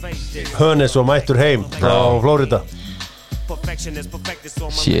svæðið, Hönes og mættur heim á Flórida.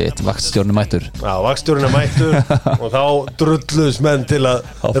 Shit, vaktstjórnin mættur. Já, vaktstjórnin mættur og þá drulluðs menn til að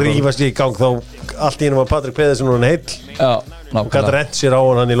rífa sig í gang, þá allt í einum að Patrik Pedersen og hann heill. Já, og gæti rent sér á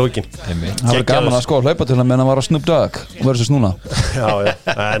hann í lókin. Það var gaman að sko hlaupa til hann meðan hann var að Snoop Dogg versus núna. Já,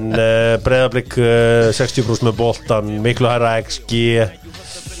 en Breiðablik 60% með boltan, miklu hærra XG,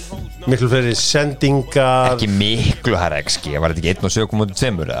 miklu fleiri sendingar. Ekki miklu hærra XG, var þetta ekki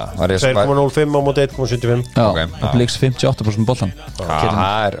 1,7 eða? 2,05 á móti 1,75. Já, og Bliks 58% boltan.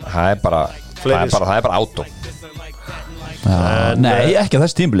 Það er bara átó. Nei, ekki að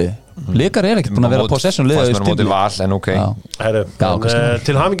þessi tímbli. Blikar ekkert búin að vera possession liða í tímbli. Val, en ok.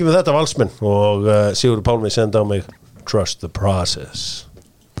 Til hamingi með þetta Valsmenn og Sigurður Pálmi senda á mig Trust the Process.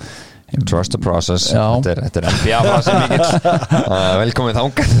 Trust the Process. Þetta er NBA-frasi mikill. Velkomin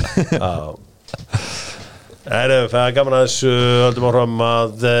þangað. Það er gaman að þessu höldum áfram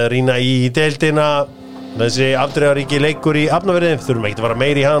að rýna í deildina. Þessi afdreifaríki leikur í Hafnarfirði, þurfum ekki að fara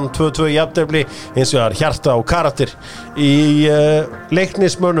meiri í hann, 2-2 í jafntefli, eins og hjarta og karakter í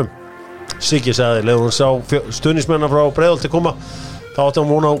Leiknismönnum. Siggi sagði, leður hún sá stuðningsmennar frá Breiðholti koma, þá átti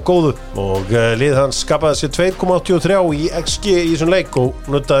hann vona á góðu og lið hans skapaði sér 2,83 í XG í þessum leik og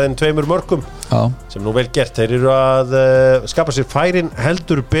nuttaði inn 2 mörkum, sem nú vel gert. Þeir eru að skapa sér færin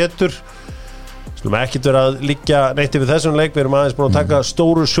heldur betur. Skulum ekkert vera að liggja neitt yfir þessum leik, við erum aðeins búin að taka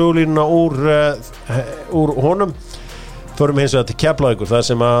stóru söglínuna úr honum. Förum hins vegar til Keflavíkur, þar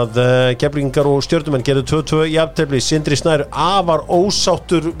sem að Keflvíkingar og Stjörnumenn gerðu 2-2 í jafntefli. Sindri Snær afar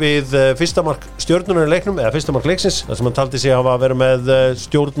ósáttur við fyrsta mark Stjörnunnar í leiknum, eða fyrsta mark leiksins, þar sem hann taldi sig að vera með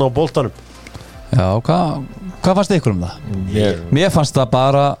stjórn á boltanum. Já, hvað fannst ykkur það? Mér fannst það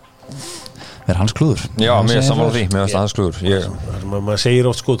bara er hans klúður. Já, mér sammála því, mér finnst hans klúður. Maður segir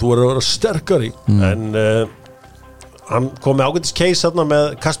oft sko, þú verður að vera sterkari, en hann kom með ágætis case þarna með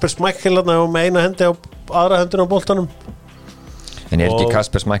Kasper Schmeichel þarna og með eina hendi á aðra hendina á boltanum. En ekki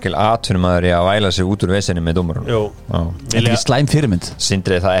Kasper Schmeichel atvinnumaður í að væla sig út úr vesinni með dómarunum? Jú. Er ekki slæm fyrirmynd?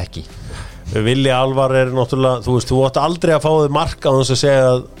 Sindrið það ekki. Villi Alvar er náttúrulega, þú veist, þú átt aldrei að fá þig mark á þess að segja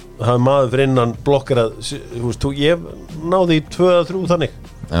að það er maður fyrir innan blokkar að, þú veist, ég náði í 2-3 þannig.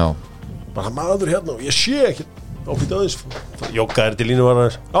 Já. Bara maður hérna og ég sé ekki áfýtt aðeins. Jóka til línu var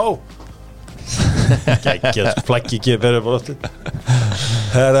aðeins. Gækjað, flaggi ekki verið bara aftur.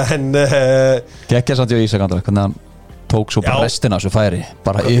 Gækjað samt í Ísakandra, hvernig hann tók svo bara restina þessu færi,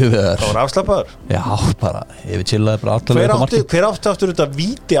 bara yfir þar. Það var afslappaður. Já, bara yfir chillaði bara alltaf. Hver átti aftur þetta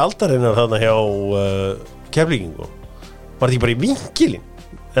víti aldarinnar þarna hjá Keflvíkingu? Var þetta ekki bara í vinkilin?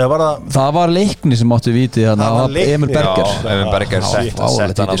 Það var Leikni sem átti víti þarna, Emil Berger. Já, Emil Berger sett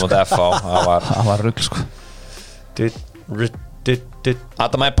hann á móti FH. Það var rugl sko.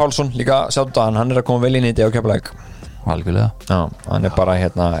 Adam Æ. Pálsson líka sjáttu það, hann að koma vel inn í þetta á Keflavík. Algjörlega. Já, hann bara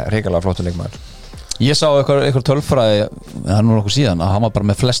hrikalega flottur leikmaður. Ég sá eitthvað tölfræði, það er nú nokkuð síðan, að hann var bara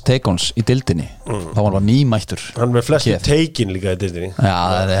með flest take-ons í dildinni. Þá var hann nýmættur. Hann með flest take-in líka í dildinni. Já,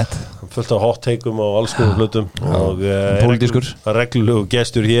 það er rétt. Hann fullt af hot take-um og alls konar hlutum. Og reglulegu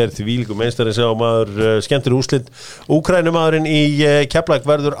gestur hér, því vílíku meistari sá maður skemmtur úrslit. Úkraínumaðurinn í Keflavík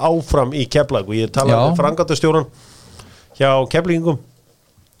verður áfram í Keflavík og ég talaði með framkvæmdastjórann hjá Keflvíkingum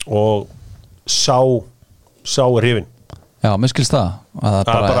og sá er hrifinn. Já, mér skilst það að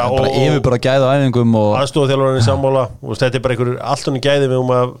það bara yfir bara gæða á æfingum og aðstoðarþjálfarinn í sammála og þetta er bara einhver alltaf gæði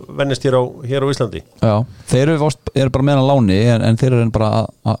við að vennist hér á Íslandi. Já, þeir eru bara með hann láni en þeir eru bara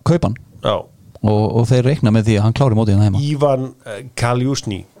að kaupa hann. Já. Og þeir reikna með því að hann klári mótið hann heima. Ivan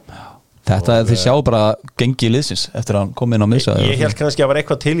Kaljusni. Þetta þeir sjá bara gengi í liðsins eftir að hann kom inn á miðsvæði. Ég held kannski að var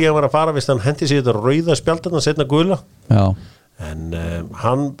eitthvað til ég að vera að fara hvis hann hendi sér þetta rauða spjaldarna setna gula. Já. En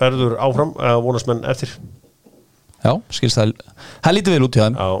hann verður áfram vonast menn eftir. Já, skilst það lítið vel út hjá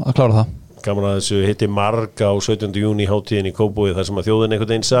þeim að klára það. Gaman að þessu hitti marga á 17. júní hátíðin í Kópavogi þar sem að þjóðin einhvern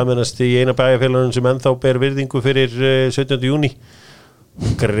veginn sameinast í eina bæjarfélaginu sem ennþá ber virðingu fyrir 17. júní.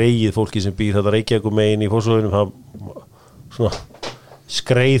 Greið fólki sem býr þetta Reykjavíkur megin í Fossvoginum, það svona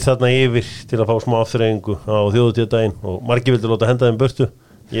skreið þarna yfir til að fá smá afþreyingu á þjóðutíðardaginn og margir vildu láta henda þeim burtu.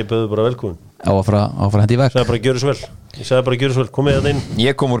 Ég bauði bara velkomin. Á að fara hendi í veg. Ég sagði bara gjörðu svo vel, komið þetta inn.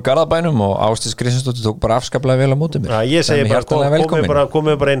 Ég kom úr Garðabænum og Ásdís Kristjánsdóttir tók bara afskaplega vel á móti mér. Ég segi bara,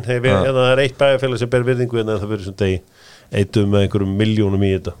 komið bara inn. Það er eitt bæjarfélag sem ber virðingu en það fyrir svona degi eittum með einhverjum milljónum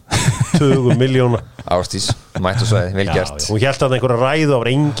í þetta. 20 miljóna Ástís, mætt og sveið, vel gert hún hélt að einhverja ræðu, það var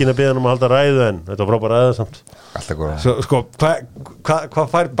enginn að biðja um að halda ræðu en þetta var frábæra ræða samt Alltaf góða sko,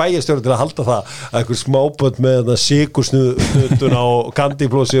 hvað fær bæjarstjórinn til að halda það að einhver smábönd með sikursnutuna og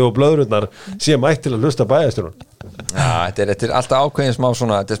kandiflósi og blöðrurnar sé mætt til að hlusta bæjarstjórinn þetta er alltaf ákveðin smá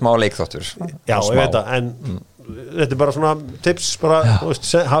svona, þetta er smá leikþáttur Já, ég veit það, en þetta er bara svona tips, bara,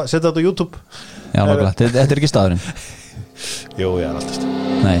 setja þetta á YouTube Já, nákvæmlega, þetta er ekki staðurinn Jú, ég er alltaf stað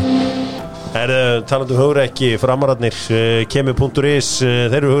Nei Talandi hugrekki, framararnir kemi.is,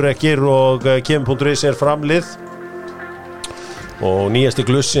 þeir eru hugrekkir og kemi.is er framlið og nýjasti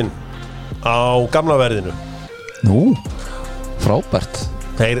glussin á gamla verðinu Nú, frábært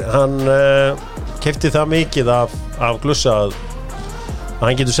hann keypti það mikið af glussa að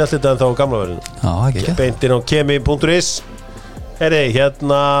hann getur selt þetta en þá á gamla verðinu Já, ekki Beintin á kemi.is Heyri,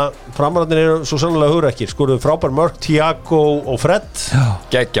 framararnir eru svo sannlega hugrekkir skoruðu frábær mörk, Thiago og Fred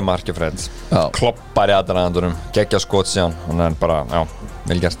Geggja marki Fred Kloppar í aðdragandunum Geggja skot síðan Hún er bara,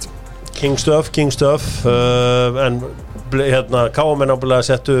 vel gert King stuff en Káamenn ábúinlega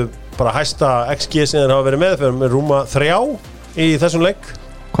settu bara hæsta XG sem þeir hafa verið með rúma 3 í þessum leik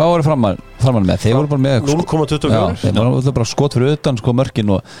Hvað voru framar með? Þeir voru bara með 0,24 Þeir voru bara skot fyrir utan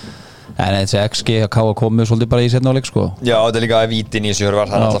mörkin og en þessi XG að Káa komið svolítið bara í setna áleik Já, þetta er líka vítin í þessu hörvar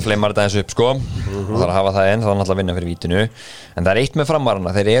það er alltaf fleimar þetta eins upp það er að hafa það enn, það er alltaf að vinna fyrir vítinu en það er eitt með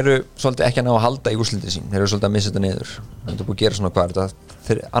framarana, þeir eru svolítið ekki að ná að halda í úrslitið sín, þeir eru svolítið að missa þetta niður þetta er búið að gera svona hvað er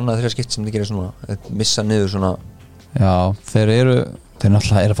þetta annað þriða skipt sem þeir gera svona missa niður svona Já, þeir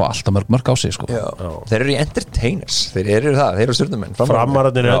náttúrulega eru að fá alltaf mörg á sig Þeir eru í entertainers Þeir eru það, þeir eru stjórnumenn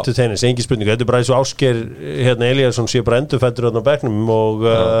Framararnir eru entertainers, engin spurning Þetta er bara eins og Ásgeir Elíasson sé bara endurfættur á bekknum og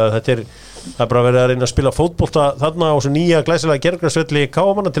það er bara verið að reyna að spila fótbolta þarna á svo nýja glæsilega gergrasvelli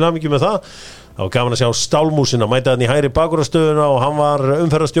Káamanna til hamingju með það Það var gaman að sjá Stálmúsin að mæta hann í hægri bakurastöðuna og hann var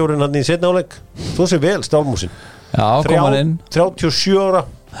umferðarstjórinn hann í seinni áleik Þú sé vel Stálmúsin Já, kom hann inn 37 ára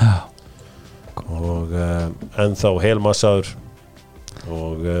og ennþá helmassaður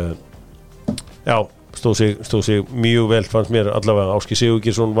og stóð sig mjög vel fannst mér allavega Áski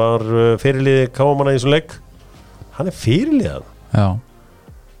Sigurgeirsson var fyrirliði Káamanna í þessum leik hann er fyrirliðan Já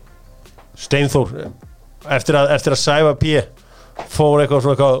Steinþór eftir að Sæva P fór eitthvað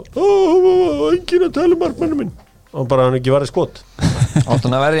svona enginn að tala markmannum minn og bara hann ekki varði skot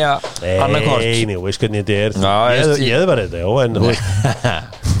Áttan að verja annarkort Nei, veist hvernig þetta er ég var þetta, já en þú veist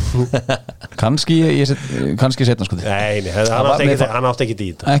kannski setna sko Nei, hann átti ekki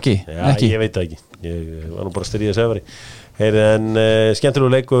í þetta Ekki? Ég veit það ekki ég var nú bara styrðið að segja en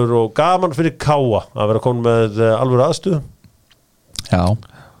skemmtilegu leikur og gaman fyrir Káa að vera komin með alvöru aðstöðu Já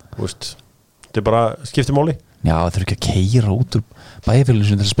Vist, þetta er bara skiptir máli Já, það þurfi ekki að keyra út úr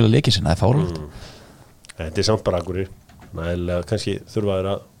bæjarfélaginu til að spila leikinn sinna, það er fáránlegt Þetta er samt bara akkurir nægilega kannski þurfa þeir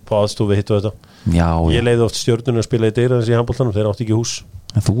að fá aðstofi hitt og þetta Já, Ég leiði oft stjörnunni að spila í dyrans í handboltanum þeir átti ekki hús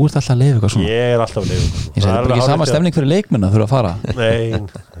En þú ert alltaf að leiða eitthvað svona Ég er alltaf að leiða Ég segi bara ekki sama stemning fyrir leikmenn að þurfa að fara Nei,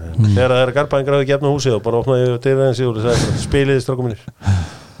 þegar það er garbaðingar að gefna húsið og bara opnaði dyrans og spiliði strákum minnir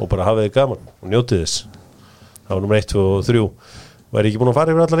og bara hafiði gaman og njótið þess Það var nummer 1, 2 og 3 og er ekki búin að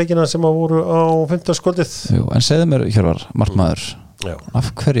fara yfir alla leikina sem að voru á 15. skotið En segðu mér, Hjörvar, markmaður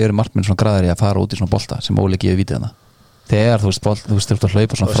af hverju eru markmenn svona græðir í að fara út í svona bolta sem Óli gefið vítið hana þegar þú veist að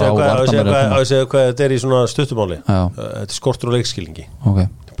hlaupa svona frá varnarmenn að segja hvað þetta er í svona stuttumáli þetta er skortur og leikskilningi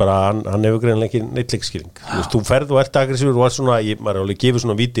bara hann hefur greinlega ekki neitt leikskilning þú ferð og ert aggressífur og allt svona maður er alveg gefið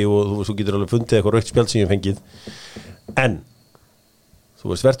svona víti og þú getur alveg fundið eitthvað rautt spjald sem ég fengið en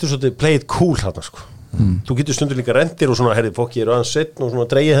þú veist verður svolítið play it cool hérna sko þú getur stundur líka rendir og svona herri fokk ég er aðeins setn og svona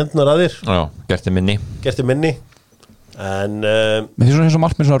dreigið hendunar að þér gerti minni en með því svona eins og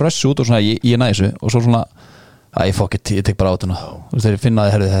markmenn svona rössu út og svona ég næsu og svo svona ég fokk ég tek bara átuna þeir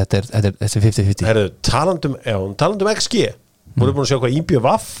finnaði herri þetta er 50-50 herri talandum XG voru búin að sjá hvað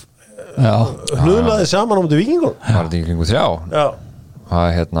IBVF hlöðlaði saman á mútið Víkingur var þetta í kringu 3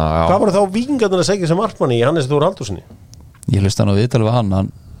 hvað voru þá Víkingarnir að segja sem markmanni í Hannes Þór Haldurssoni ég hlusta nú viðtal við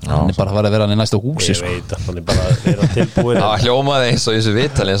hann er bara að vera hann í næsta húsi ég veit að hann er bara að vera tilbúin það hljómaði eins og þessu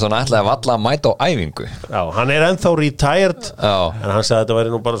viðtali eins og hann ætlaði að valla að mæta á æfingu hann er ennþá retired en hann sagði að þetta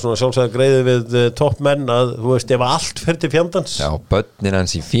væri nú bara svona sjálfsagt greiði við topp menn að þú veist ef allt fer til fjandans börnin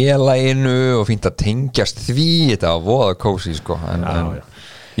hans í félaginu og fínt að tengjast því þetta var voða kósi sko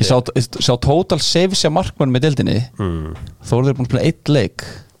ég sá total saves að markmann með deildinni þó eru þeir búin að spila 1 leik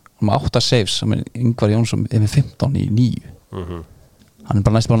með 8 saves sem er Ingvar Jónsson með 15 í 9 hann er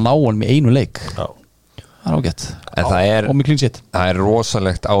bara næst bara að ná hann með 1 leik það er ágætt það er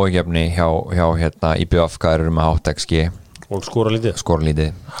rosalegt áhugjefni hjá hérna IBF hvað eru með 8XG og skora lítið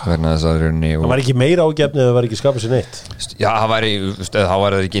vegna þess að það var ekki meira ágefni eða það var ekki skapað sér neitt já, það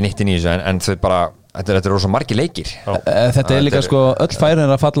væri ekki neitt inn í þessu en þau bara, þetta er rosa margir leikir þetta er líka sko, öll færin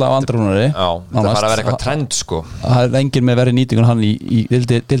er að falla á andrúnari já, það fara að vera eitthvað trend sko það er engin með verið nýtingun hann í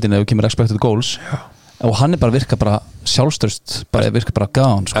dildinu ef kemur expected goals og hann er bara virka bara sjálfströst virka bara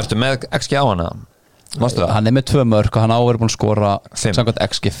gáðan sko. Ertu með XG á hana? Hann er með 2 mörk og hann áverið búin að skora samkvæmt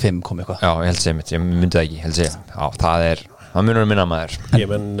XG 5 kom eitthvað já, ég held segja ég myndi það ekki já, það munur að minna maður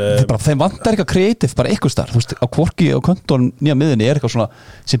bara, þeim vantar eitthvað kreatív bara eitthvað starf, þú veist, á kvorki og kontorn nýja miðinni er eitthvað svona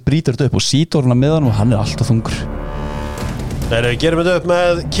sem brýtur þetta upp og sítorna miðan og hann er alltaf þungur Við gerum þetta upp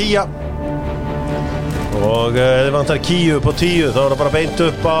með Kia og þið vantar Kíu upp á 10 þá er það bara beint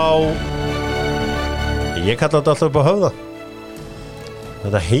upp á ég kalla þetta alltaf upp á Höfða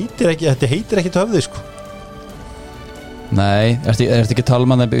þetta heitir ekki Höfði sko Nei, ertu ekki að tala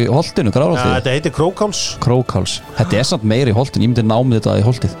um hann í Holtinu, Grárholti? Ja, þetta heitir Krókháls Þetta er samt meiri í Holtinu, ég myndi námið þetta í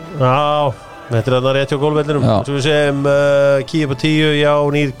Holtið Já, þetta er þarna rétt hjá gólfvellinum Svo við segjum Kia på 10 já,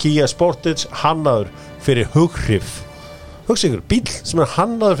 nýr Kia Sportage hannaður fyrir hughrif Hugsa ykkur, bíl sem er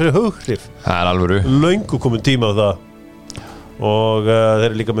hannaður fyrir hughrif Það er alvöru Löngu komin tíma á það og þeir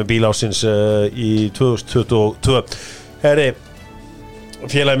eru líka með bíl ásins í 2022 Herri,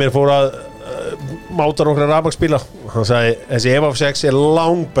 félagi mér fór að máta nokkra rafmagnsbíla hann sagði þessi Evo 6 er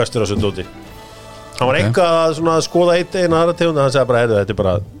langbestur á þessu dóti hann var eitthvað að skoða eina aðra tegund hann sagði bara þetta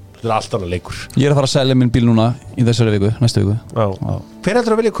er allt annað leikur Ég er að fara að selja minn bíl núna í þessari viku, næstu viku Hver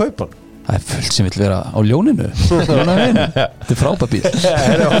heldur að vilja kaupa hann? Það er fullt sem vill vera á ljóninu Þetta er frábær bíl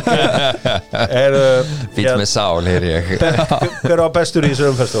Bíl með sál, heyr ég Hver var bestur í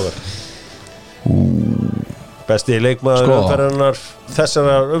þessu umferðstofar? Besti leikmaður umferðarnar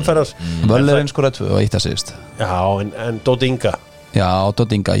þessarar umferðar Völlerinn skoraði 2 og 1 assist Já, en Dóti Inga Já,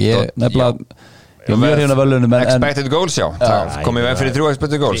 Dóti Inga Ég nefnilega Ég mjög hérna völlunum Expected goals, já Það komið veginn fyrir 3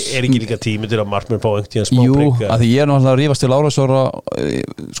 expected goals Er ekki líka tími til að markmenn fá einhvern smá Jú, breyka? að því ég er náttúrulega að rífast til Lárasóra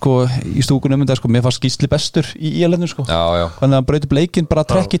sko, í stúkunum mér fannst Gísli bestur í íalendum sko. Já Þannig að hann braut upp leikinn bara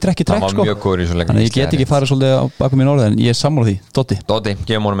trekk Það var sko. mjög góður í svo leikinn Þannig að ég get ekki farið svolítið á bakum mín orðið en ég er sammála því, Dóti,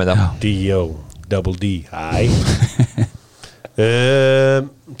 gefum honum þetta D.O. Double D Æ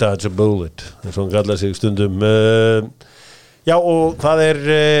That's a bullet eins og hann kallar sig stundum Já og það er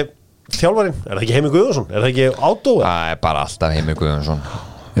þjálfarinn, er það ekki Heimir Guðjónsson? Er það ekki Átó? Það er bara alltaf Heimir Guðjónsson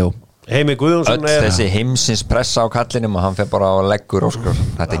Jú Heimir Guðjónsson Öll þessi heimsins pressa á kallinum og hann fer bara á leggur Óskar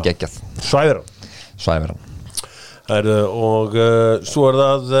Þetta er geggjað Svæfir hann Og svo er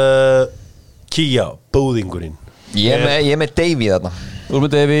það Kia, búðingurinn Ég er með Davey þarna Þú erum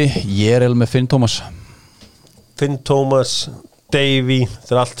með Davey, ég er með Finn Tómas Davey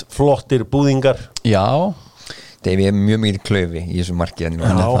þetta er allt flottir búðingar Já Davey er mjög mikið klöfi í þessu marki en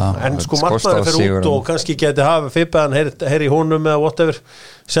sko markmaður fyrir út og kannski geti hafa fippaðan heyri í honum eða whatever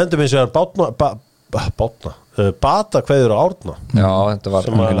sendum eins og Bata kveður á Árna Já, þetta var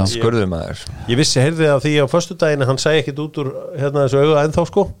skurðumæður Ég vissi heyrði af því á föstudaginn hann segi ekkit út úr hérna þessu auga ennþá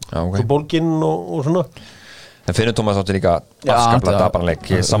sko svo bólginn og svona En Finnur Tómas átti líka afskaplega dabarleik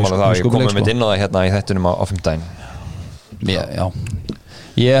Ég sammála það, ég komið mitt inn á það hérna í þettunum á 5. daginn Já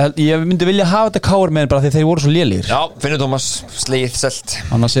Ég myndi vilja hafa þetta káur með bara því þeir voru svo lélir Já, Finnur Tómas, slegið, selt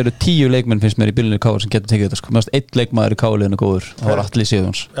Annars eru 10 leikmenn finnst mér í bylunni káur sem getur tekið þetta sko. Mér finnst 1 leikmaður í káurliðinu góður Það var Atli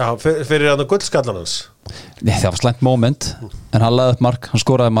Sigurjóns Já, fyrir hann gullskallan hans Það var slæmt moment En hann laði upp mark, hann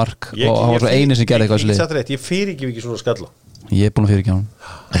skoraði mark og hann var svo eini sem gerði eitthvað Ég fyrirgef ekki svona skalla Ég er búin að fyrirgefa hann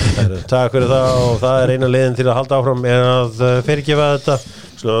Takk fyrir það og það er eina leiðin til að halda áfram er að fyrirgefa þetta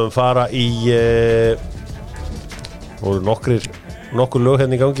Slúðum fara í voru nokkur lög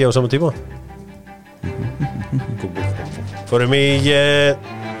hérna í gangi á saman tíma Fórum í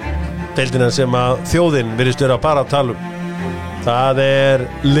deildina sem að þjóðin virðist vera bara að tala um Það er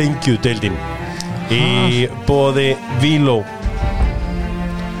Lengjudeildin í boði Víló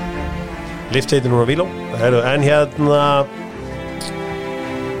Lift heitir núna Víló en hérna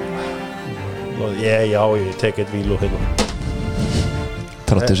ég tek eitt Víló hérna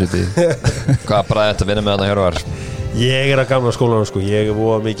Tróttu sér því Hvað bara þetta vinna með þarna Hjörvar? Ég er að gamla skólanum sko ég er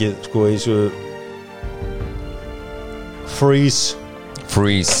voða mikið sko í þessu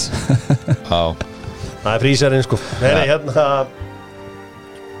Freeze Já Það er frísarinn sko hérna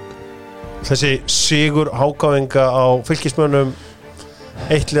þessi sigur hákáinga á fylkismönnum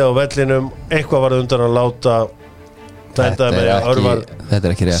eittlið á vellinum eitthvað var undan að láta það endaði með að Örvar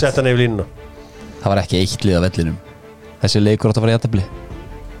setta nefn línuna Það var ekki eittlið á vellinum þessi leikur átt að fara í jafntefli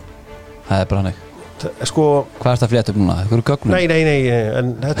það er bara hannig sko, hvað er þetta að flétta upp núna? Nei, en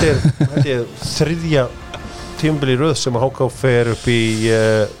þetta er þriðja tímabili röð sem að HK fer upp í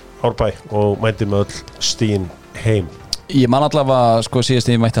Árbæ og mætir með öll stíin heim Ég man allavega sko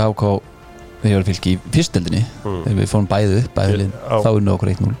síðast ég mætti HK þegar ég var fylki í fyrstdeldinni þegar við fórum bæði upp þá unnu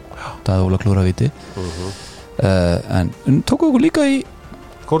okkur 1-0 það er Óla klúra viti en tókum okkur líka í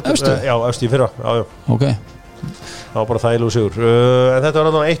efstu? Já, efstu í fyrra Ok Það var bara þægilegur sigur en þetta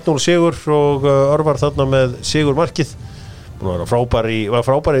var þarna 1-0 sigur og Örvar þarna með sigur markið búin að vera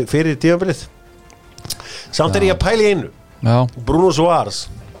frábæri fyrir tímabilið samt ég að pæla í einu Já. Bruno Soares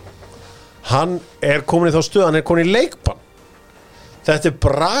hann komin í þá stöð hann komin í leikbann þetta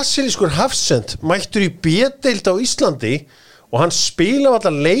brasilískur hafsend mættur í B-deild á Íslandi og hann spila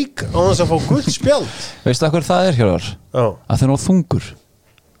allar leik á þess að fá gult spjald Veistu hvað það Hjörvar? Já. Að það er þungur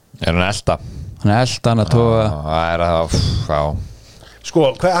hann elda hann að toga það er að já sko,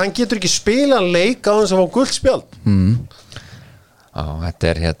 hann getur ekki spila leik á þess að fá gult spjald Já, þetta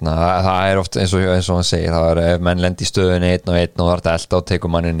er það er oft eins og hann segir það er ef menn lendi í stöðunni 1-1 og það er elda og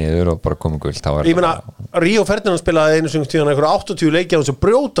tekur manni niður og bara komið gult ég meina, Ríó Ferdinand spilaði einu sem tíðan einhverja 80 leiki á þess að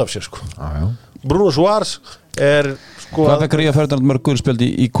brjóta af sér sko. Bruno Soares sko Hvað fekk Ríó Ferdinand mörg gulspjöld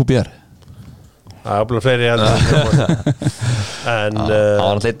í QPR? Það er bara fleiri en hann var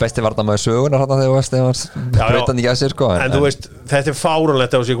alltaf besti varnarmaður sögunar þegar það var breytandi ekki að sér sko en þú veist, þetta er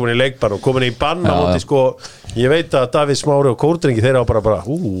fáránlegt að þú sé komin í leikbann og komin í bann á móti sko, ég veit að Davíð Smári og Kórdrengi þeir á bara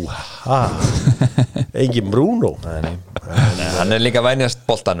engin Bruno hann er líka vænjast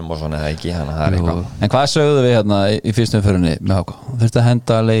boltanum og svona ekki en hvað sögðu við hérna í fyrstum förunni með HK? Þurfti að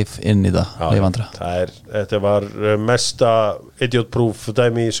henda Leif inn í það Leif Andra þetta var mesta idiotproof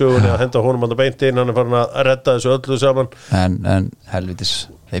dæmi í sögunni að henda honum hann beint inn hann farin að redda þessu öllu saman en helvitis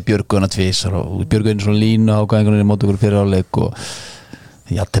þeir björgu hana tvisar og björgu inn svona línu HK einhvern veginn móti okkur fyrir áleik og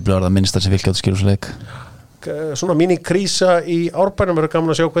jafntefli var það minnstar sem fylgjátt skilur svo leik svona mínikrísa í Árbænum verður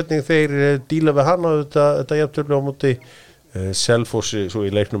gaman að sjá hvernig þeir díla við hana þetta jafntefli á móti Selfossi svo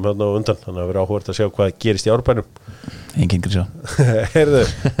í leiknum hann á undan þannig að vera áhugavert að sjá hvað gerist í Árbænum engin grísa Heyrðu,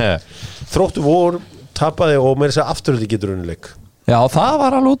 Þróttur vor tapaði og meira þess að afturöldi getur unnileik Já, það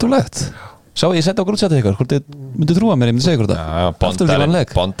var alveg ótrúlegt Sá ég seti á grútsætið ykkur hvort þið myndi trúa mér, ég myndi segja ykkur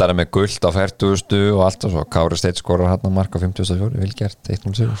þetta Bondari með gult á 40. og allt og svo Kári Steinn skorar hann á mark á 54 vel gert,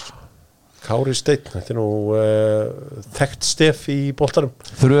 1-0 sigur Kári Steinn, þetta er nú þekkt stef í boltanum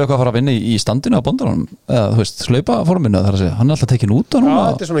Þurfum við eitthvað að fara að vinna í standinu á Bondaranum eða þú veist, slaupa forminu þar að segja hann er alltaf tekin út á núna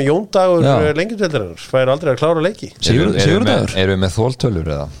þetta er svona Jóndagur lengjumdeildarinnar fær aldrei að klára leiki Sigurdagur Erum við með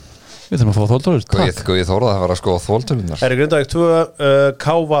þóltölur eða? Við þurfum að fá þóltölur, takk Guði Þórða að fara að skoða þóltölunar Það er Grindavík 2,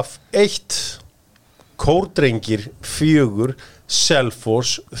 KVF 1 Kórdrengir 4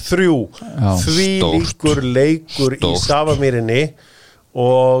 Selfoss 3 því líkur leikur í Stafamýrinni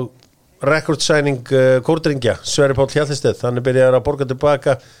og rekordsæning Kórdrengja Sverrir Páll Hjaltesteð þannig byrjaði að borga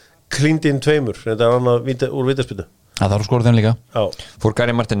tilbaka klíndinn 2 þetta er annað úr vítaspyrnu Það þarf að skora þeim líka Fór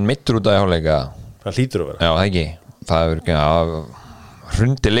Gary Martin mittur út af hálfleika Það hlýtur að vera Já, það ekki Það er ekki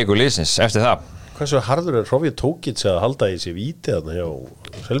hrundi leikur liðsins eftir það Hversu harður er Hrofið Tókits að halda í sér víti þarna hjá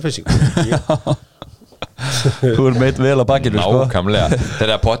Selfyssingu Þú er meitt vel á bakinu Nákvæmlega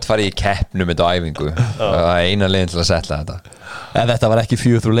Þegar pott farið í keppnum með þetta æfingu Það er eina leiðin til að setla þetta En þetta var ekki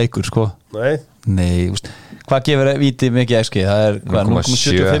 4-3 leikur sko Nei, úst. Hvað gefur víti mikið XG? Það er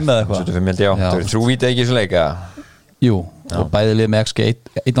 0,75 eða eitthvað 75 held ég á Það er trú víti ekki svo leika Jú, og bæði lið með XG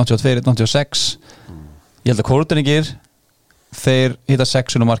 1.82, 1.86 Ég held að Kórdrengir þeir hitta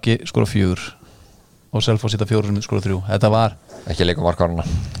 6 og marki skora 4 og Selfoss hitta 4 skora 3 þetta var ekki leikum markvarna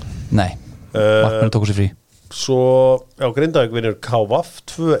nei, markvarna tóku sér frí svo, já, Grindavík vinnur KVF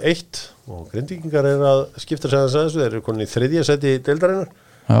 2-1 og Grindvíkingar að skipta sig aðeins þeir eru konin í 3. seti deildarinnar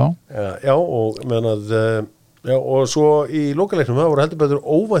já, og meðan að já, og svo í lokaleiknum það voru heldur betur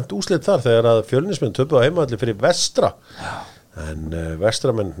óvænt úslit þar þegar að Fjölnismenn töpuðu á heimavelli fyrir Vestra en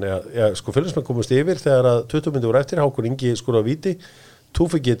Vestramenn sko Fjölnismenn komast yfir þegar að 20 mínútur voru eftir Hákon Ingi skoraði víti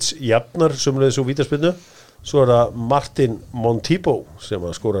Túfigits jafnar sömuleiðis úr vítaspyrnu svo er það Martin Montibo sem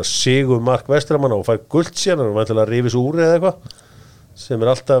að skora sigur mark Vestramanna og fær gult síðan og vantilega rifis úr eða eitthvað sem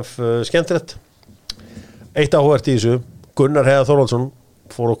er alltaf skemmtilegt eitt áhugavert í þessu Gunnar Heiðar Þorvaldsson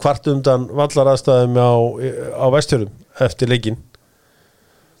fór á kvart undan vallaraðstæðum á Vestfjörðum eftir leikinn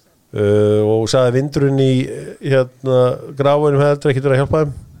og sagði vindurinn í gráinum hefði ekki verið að hjálpa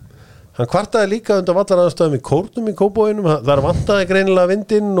þeim hann kvartaði líka undan vallaraðstæðum í kórnum í Kópavoginum það er vantaði greinilega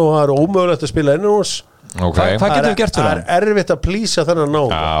vindinn og það er ómögulegt að spila innan hús Hvað getur við gert fyrir hann? Það er erfitt að plýsa þennan ná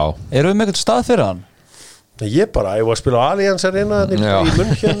Erum við með eitthvað stað fyrir hann? Ég var að spila á Allianz Arena í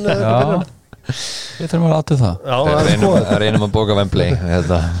München Við þurfum að láta það Það reynum að bóka Wembley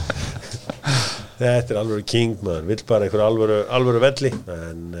Þetta alvöru king, maður, vill bara einhver alvöru velli,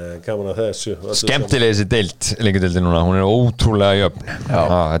 en gaman að þessu. Skemmtileg þessi deild, lengjadeild núna, hún ótrúlega jöfn.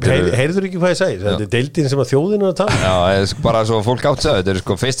 Heyrður ekki hvað ég segi? Þetta deildin sem að þjóðin að tala. Já, bara svo fólk átt að þetta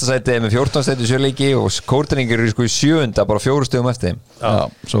sko fyrsta sæti með 14 stæti sjöleiki og kórdringir sko í 7. bara 4 stigum eftir. Já,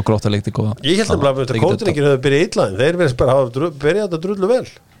 svo grótt að leikti góða. Ég held að kórdringir hefur byrjað illa, en þeir verðist bara hafa byrjað þetta drullu vel.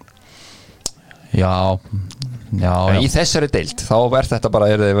 Já. Í þessari deild, þá verð þetta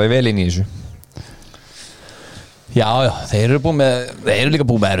bara vel inn í þessu. Já, þeir eru líka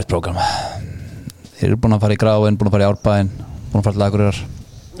búin með erfitt prógram. Þeir eru búin að fara í Gráin, búin að fara í Árbæinn, búin að fara til Akureyrar.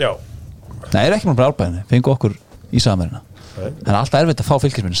 Já. Nei, þeir eru ekki búin að fara í Árbæinn, fengu okkur í Samerina. En alltaf erfitt að fá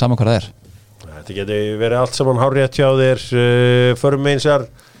fylgismenn, saman hvað það er. Þetta geti verið allt saman hárrétt hjá þér. Förum aðeins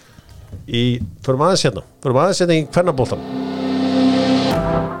hérna í kvennaboltan.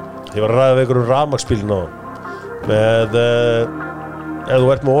 Ég var að ræða við ykkur rafmagnsbílinn á með ef þú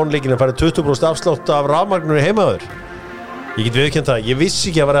ert með ónleikin að fara 20% afslátt af rafmagninu heimaður. Ég get viðurkennt það, ég vissi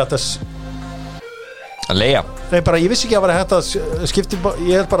ekki að vera hægt að leigja. Nei, bara ég vissi ekki að vera hægt að skipta.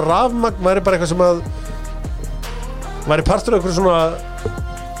 Ég held bara rafmagn væri bara eitthvað sem að væri partur af eitthvað svona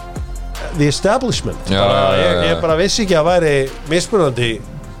the establishment. Ég bara vissi ekki að væri mismunandi.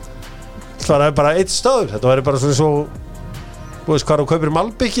 Það var bara eitt staður. Þetta væri bara svona svo þú veist hvað þú kaupir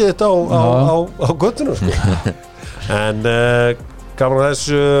malbyggi þetta á göttinu sko. En gaman að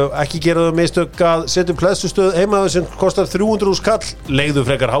þessu, ekki gera þau mistök að setja upp hleðslustöð heimaður sem kostar 300.000 kall, leigðu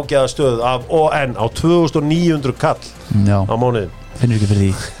frekar hágæðastöð af ON á 2.900 kall á mánuðin. Finnur ekki fyrir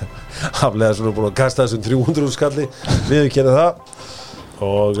því. Aflega svona búin að kasta þessum 300.000 kalli, viðurkenna það.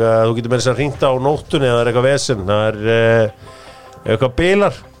 Og þú getur með þess að hringta á nóttunni eða eitthvað vesen. Það eitthvað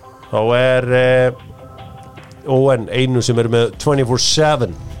bilar, þá ON einu sem með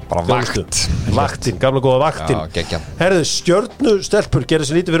 24/7 bara vaktin, gamla góða vaktin. Herðu, stjörnustelpur gerir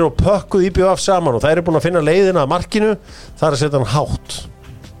sér lítið fyrir og pökkuð IBF saman og það eru búin að finna leiðina að markinu, það er að setja hann hátt.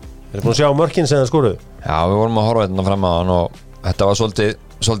 Þeir eru búin að sjá mörkin sem það skoruðu. Já, við vorum að horfa þetta fram á hann og þetta var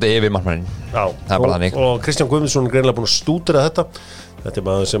svolítið yfir markmanninn. Já, það er bara þannig. Og Kristján Guðmundsson er greinilega búin að stúdera þetta. Þetta er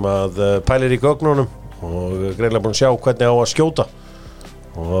maður sem að pælir í gögnunum og greinilega búin að sjá hvernig á að skjóta.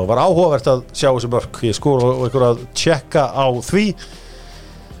 Og það var áhugavert að sjá þessi mörk. Ég skor og einhver að tjekka á því.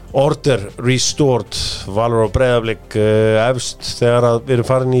 Order restored, Valur og Breiðablik efst þegar að við erum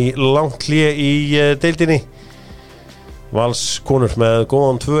farin í langt hlé í deildinni. Vals konur með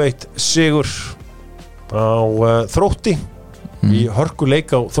góðan 2-1 sigur á Þrótti í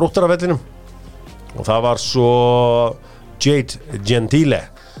hörkuleik á Þróttaravellinum og það var svo Jade Gentile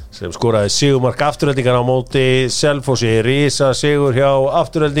sem skoraði sigurmark Aftureldingar á móti Selfossi, risa sigur hjá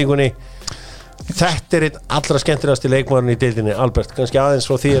Aftureldingunni. Þetta er einn allra skemmtilegasti leikmaðurinn í deildinni, Albert, kannski aðeins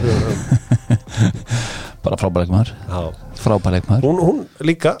frá þér. Bara frábær leikmaður. Hún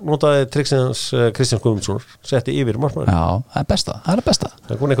líka notaði triksins Kristján Guðmundsson, setti yfir markmaður. Já, það er besta.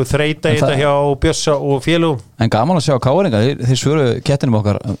 Það er einhver þreita í þetta hjá Bjössa og félugum. En gaman að sjá Káringa, þeir svöru kettinum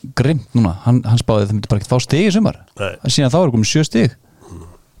okkar grimt núna. Hann spáði að þeir myndi bara ekki fá stig í sumar. Síðan þá er komið 7 stig.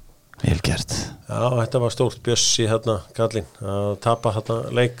 Vel gert. Já, þetta var stórt Bjössi hérna, kallinn, að tapa hérna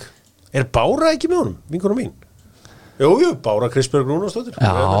leik. Er Bára ekki með honum, vinkonum mín? Jú, Bára Kristbjörg Rúnarsdóttir.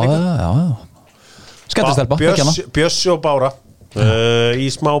 Já. Skemmtistelpa. Bjössi og Bára í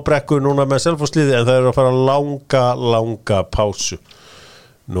smá brekku núna með Selfossliði en það eru að fara langa pásu.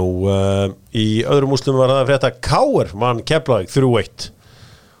 Nú, í öðrum úrslitum var það að frétta KR mann Keflavík 3-1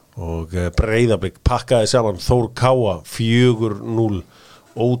 og Breiðablik pakkaði saman Þór Káa 4-0.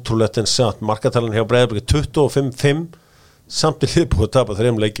 Ótrúlegt en satt. Markatalan hjá Breiðablik 25-5 samt í liðbúið að tapa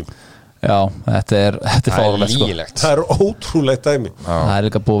 3 leikjum. Já, þetta er fáránlegt sko. Það er ótrúlegt dæmi. Það er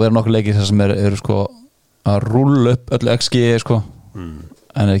líka búið að vera nokkur leikir sem eru sko að rúlla upp öllu XG sko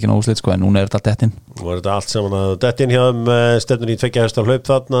en er ekki nógu slitt sko, en núna er þetta allt dettinn. Nú er þetta allt saman að dettinn hjá stefnun í 2 hesta hlaup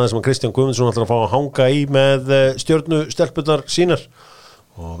þarna sem að Kristján Guðmundsson ætlar að fá að hanga í með stjörnustelpurnar sínar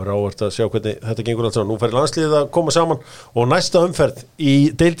og verður áhvert að sjá hvernig þetta gengur allt saman. Nú færi landsliðið að koma saman og næsta umferð í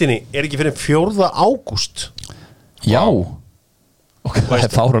deildinni er ekki fyrir 4. ágúst. Já. Það er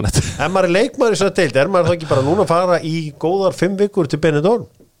fáránlegt. Ef maður er leikmaður í þessari deild, er maður þá ekki bara núna að fara í góðar 5 vikur til Benidorm?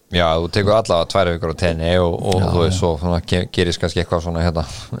 Já, þú tekur allavega 2 vikur á tenni og þú veist svo gerist kannski eitthvað svona hérna,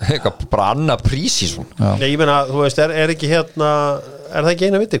 eitthvað bara annað prís í svona. Ég meina, þú veist, er ekki hérna, er það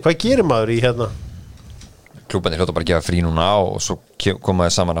ekki eina viti? Hvað gerir maður í hérna? Klúbandi hljóta bara að gefa frí núna og svo koma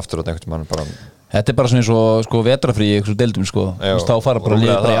þið saman aftur og einhvern mann bara. Þetta er bara svona eins og sko vetrafrí í einhversu deildum sko. Þá fara bara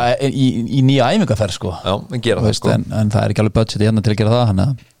liðið í nýja æfingarferð sko. Já, við gera það sko. En það er ekki alveg budget hérna til að gera það, þannig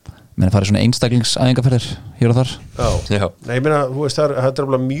að menn fara svona einstaklingsæfingarferðir hér og þar. Já. Nei, ég meina, þú veist, það er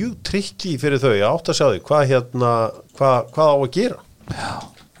alveg mjög trikki fyrir þau. Ég átt að sjá því hvað á að gera. Já.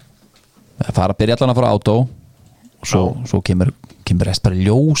 fara að byrja allan að fara átó og svo kemur rest bara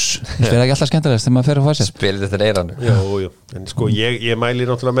ljós það er ekki alltaf skemmtilegast þegar maður fer að fara sér Spilir þetta eiranu Jú, en sko ég mæli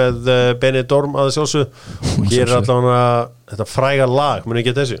náttúrulega með Benidorm að sjálfsög og hér er allavega þetta fræga lag, muni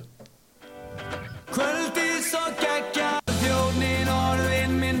ekki þessu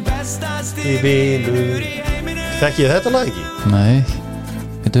Í vinur Þekki ég þetta lag ekki? Nei,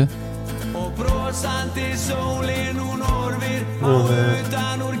 veitu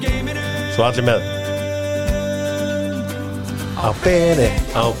Svo allir með Á Bene,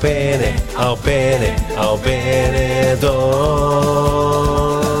 á Bene, á Bene, á Benidorm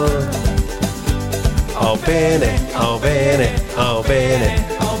Á Bene, á Bene, á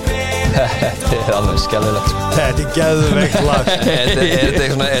Bene Þetta er alveg skellulegt Þetta er geðveikt lag Þetta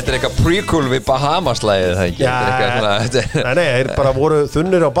er eitthvað prequel við Bahamas-lagið það ekki? Já, nei, þeir bara voru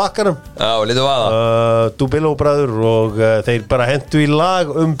þunnir á bakkanum Já, litum aða Dubilo bræður og þeir bara hendu í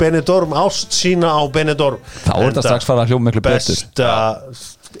lag Benidorm, ást sína á Benidorm Þá er þetta strax fara að hljóma miklu betur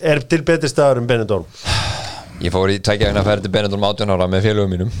Er til betri staður Benidorm Ég fór í tækjafina ferð til Benidorm 18 ára með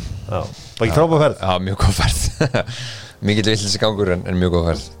félögum mínum Já, var ekki frábær ferð? Já, mjög góð ferð Mikill villisi gangur en mjög góð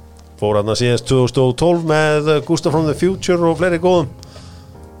ferð Fór hann að síðast 2012 með Gustaf from the Future og fleiri góðum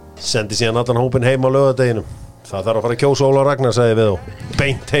Sendi síðan allan hópin heim á laugardeginum Það þarf að fara að kjósa Óla Ragnar, sagði við og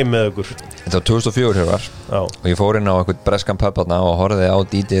beint heim með ykkur Þetta var 2004 hér var og ég fór inn á einhvern breskan pub og horfði á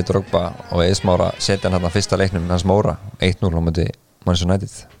Didi Drogba og Eið Smára setja hann fyrsta leiknum hans Móra 1-0 á móti Manchester United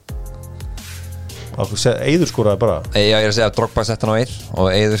Eiður skoraði bara Ég er að segja að Drogba sett hann á 1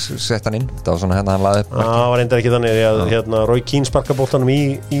 og Eiður sett hann inn það var svona hann laði upp Það var reyndar ekki þannig að Roy Keane sparka boltanum í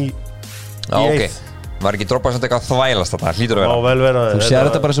ok Var ekki Drogba samt eitthvað þvælast þetta, hlýtur að vera vel vera Þú sér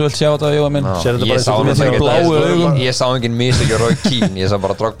þetta bara svo vel sjá þetta Jóa minn Ég sá engin misleiki Roy Keane ég sá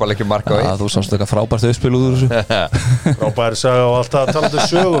bara Drogba leikir marka á 1 Þú sást eitthvað frábært auðspil úr þessu Frábær saga og alltaf talandi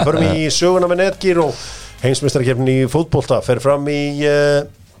sögu förum í söguna með Netgear og heimsmeistarakeppnin í fótbolta fer fram í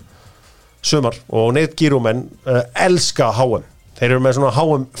sumar og Netgear-menn elska HM þeir eru með svona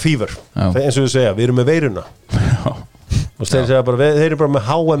HM fever eins og þú segja, við erum með veiruna og þeir segja bara, þeir eru bara með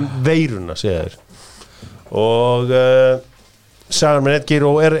HM veiruna segja þeir og sagan með Netgear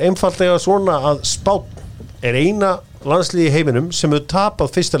og er einfaldlega svona að Spánn er eina landslið í heiminum sem hefur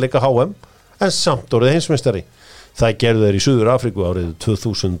tapað fyrsta leika HM en samt orðið heimsmeistari það gerðu þeir í Suður Afríku árið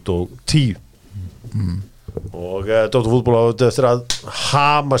 2010 og Dóttar fútból á eftir að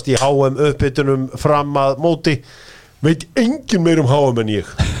hamast í HM uppbytunum fram að móti veit engin meir HM en ég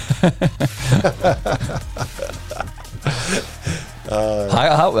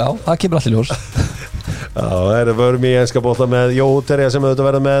það kemur allir ljós það er vörum í enska bolta með Jó Terja sem auðvitað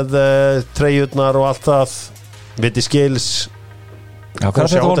verða með treyjurnar og allt það viti skils hvað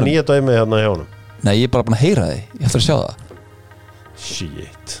er þetta honum? Nýja dæmi hérna hjá honum Nei, ég er bara búin að heyra þig, ég ætla að sjá það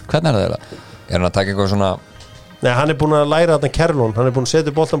Shit Hvernig er það eiginlega? Er hann að taka eitthvað svona Nei, hann er búin að læra þarna Kerlon hann er búin að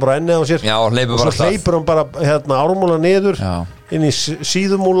setja boltan bara ennið á sér Já, hleypur og bara svo hleypur hann bara ármúla niður inn í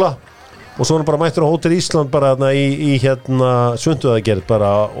síðumúla og svo hann bara mættur á Hótel Ísland bara í Sunduðagerð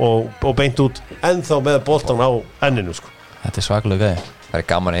bara og beint út ennþá með boltan á enninu sko. Þetta er svaklega gæði Það er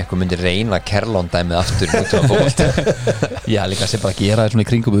gaman að einhver myndir reyna Kerlon dæmið aftur út á fólk Já, líka sem bara gera það svona í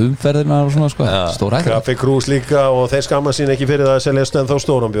kringum umferðina og svona sko, stóra ætla Kaffi Krús líka og þeir skamma sín ekki fyrir það að selja stöðn þá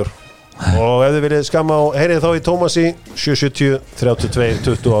Stórambjór og ef þið viljið skamma á heyrið þá í Tómasi 770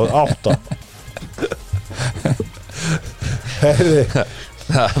 32 28 Heyrið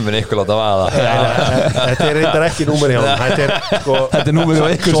Það mun ykkur láta vaða Þetta er reyndar ekki númer hjá hann Þetta er númer hjá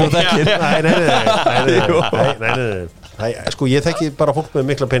ykkur svo þekkir Nei, sko ég þekki bara fólk með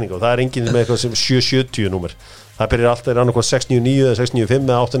mikla penning og það er enginn með eitthvað sem 770 númer það byrjar alltaf er annað hvað 699 eða 695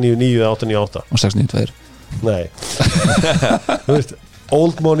 eða 899 eða 898 og 692 Nei Þú veist,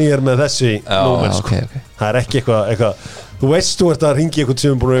 old money er með þessi númer sko. okay. Það er ekki eitthvað þú veist þú ert að ringi eitthvað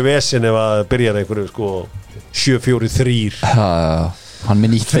sem er búin að vera vesen ef að byrjar einhverju sko 743 hann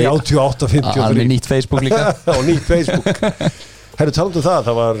með nýtt 3853 hann með nýtt Facebook líka og nýtt Facebook Herru talandu það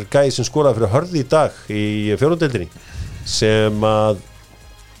var gæði sem skoraði fyrir Hörði í dag í fjórðundeildinni sem að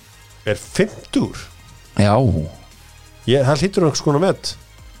er 50 Já það hlýtur einhvers konar met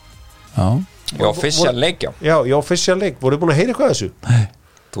Já, official leik Já, official leik, voruð búin að heyra eitthvað þessu? Nei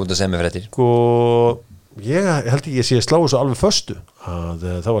Þú ert að segja mig fréttir Sko, ég held ekki ég sé að slá þessu alveg föstu að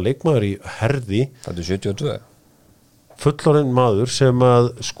það var leikmaður í Herði Það er 72 fullorinn maður sem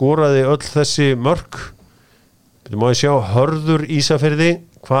að skoraði öll þessi mörk má ég sjá Hörður Ísafirði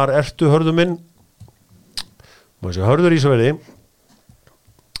hvar ertu Hörður minn má ég sjá Hörður Ísafirði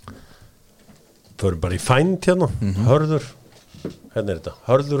förum bara í fænd hérna Hörður, hérna er þetta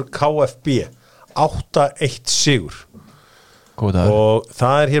Hörður KFB 8-1 sigur Góð dagur. og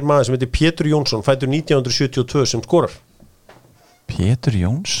það hér maður sem heitir Pétur Jónsson fættur 1972 sem skorar Pétur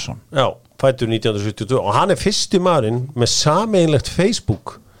Jónsson Já, fættur 1972 og hann fyrsti maðurinn með sameiginlegt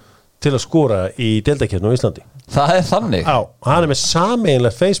Facebook til að skora í deildakeppni á Íslandi Það þannig? Já, hann með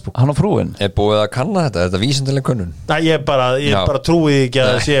sameiginlegt Facebook Hann á frúin? búið að kanna þetta vísindileg kunnun? Nei, ég bara trúi ekki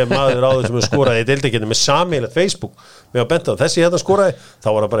að sé maður á þessum skoraði í deildakeppni með sameiginlegt Facebook við að benda á þessi hérna skoraði þá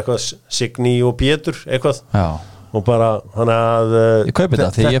var það bara eitthvað Signý og Pétur eitthvað Já og bara hann að Ég kaupi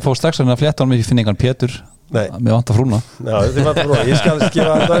þetta því ég fór strax að flétta hann mig finn engan Pétur Nei. Mér vantar frúna Já, þið vantar frúna, ég skal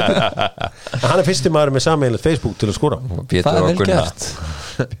gefa þetta hann fyrsti maður með sameiginlegt Facebook til að skora Það vel gert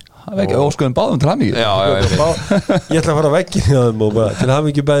Það er ekki óskuðum báðum til hamingju Ég ætla að fara að veggin í þeim og bara til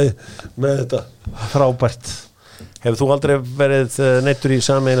hamingju bæði með þetta frábært Hefur þú aldrei verið neittur í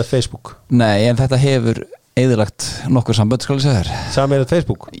sameiginlegt Facebook? Nei, en þetta hefur eyðilagt nokkur sambönd skal ég segja þér Sameiginlegt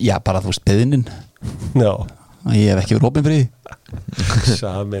Facebook? Já, bara þú veist beðinin Já Ég hef ekki verið opinn fyrir því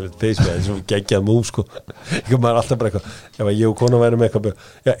Sameiginlegt Facebook, það er svo geggjað múf sko Eitthvað maður alltaf bara eitthvað ef ég og kona væri með eitthvað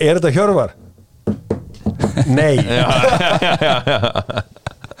Já, er þetta Hjörvar? Nei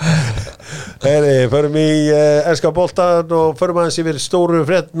Heri, förum í enska boltan og förum aðeins yfir stóru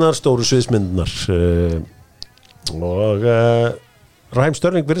frétnar, stóru sviðsmyndunar og Raheem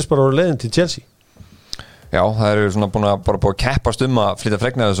Sterling virðist bara á leiðin til Chelsea Já, það eru svona búin að keppast að flytja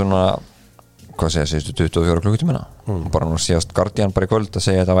fregnaði svona hvað segja, síðustu 24 klukkutímina bara nú síðast Guardian bara í kvöld að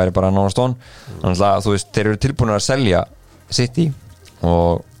segja að það væri bara nánast þannig að þú veist, þeir eru tilbúin að selja City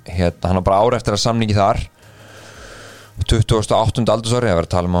og hann har bara ára eftir að samningi þar 28. aldursári það verður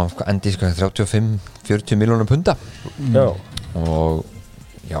að tala að endi 35-40 milljónum punda og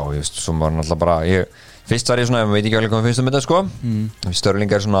já, ég veist, svo var náttúrulega bara fyrst var ég svona, ég veit ekki alveg hvað finnst þetta sko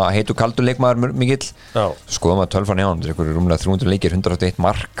Störling svona heit og kaldur leikmaður mikill skoðum að tölfan hjá hann, það er rúmlega 300 leikir 181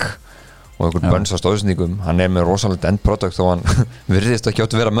 mark og einhvern bönns á stóðsendingum, hann með rosalegt endprodukt þó hann virðist ekki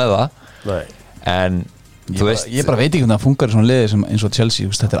átt að vera með það Nei. En þú veist ég bara veit ekki hvernig það funkar í svona liði eins og Chelsea,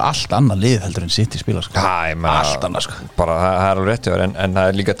 þetta er allt annað lið heldur en City spila sko. Allt annað sko. Bara það er alveg rétt en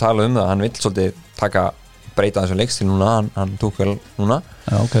það er líka að tala það, hann vill svolítið breyta þessu leikstil núna, hann tók vel núna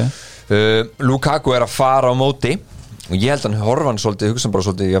Lukaku er að fara á móti og ég held að hann horfa hann svolítið, hugsa bara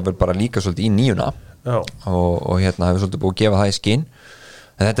svolítið, ég vil bara líka svolítið í nýjuna og hefur svolítið búið að gefa það í skinn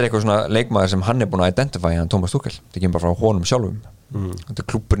en þetta er eitthvað svona leikmaður sem hann er búin að identify hann Thomas Tuchel, þetta kemur bara frá honum sjálfum þetta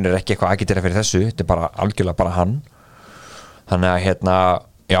klúbburinn er ekki eitthvað agitera fyrir þessu þetta er bara algjörlega bara hann þannig að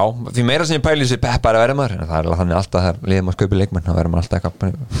já, því meira sem ég pæli þessi peppaði að vera maður en það er þannig alltaf þegar liðum að skaupi leikmenn þá verður maður alltaf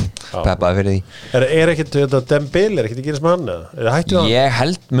eitthvað peppaði fyrir því Er ekkert Dembele, er ekkert að gerast með hann eða hættu það? Ég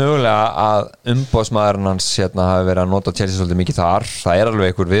held mögulega að umbóðsmaðurinn hans hafi verið að nota Chelsea svolítið mikið þar það er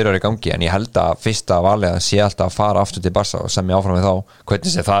alveg einhver viðrör í gangi en ég held að fyrsta valið að sé alltaf að fara aftur til Barca og semja áfram við þá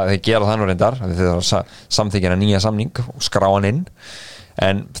hvernig sé það, þeir gera það nú reyndar þeir samþykkja nýja samning og skrá hann inn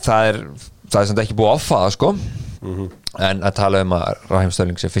en það er samt ekki búið að offaða sko en að tala að Raheem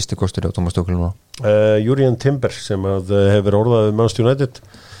Sterling sé fyrsti kostur á Thomas Tuchel núna Jurriën Timber sem hefur orðað Manchester United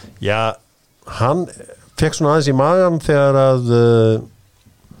já, hann fekk svona aðeins í magan þegar að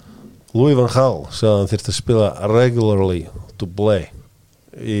Louis van Gaal sagði að hann þyrfti að spila regularly to play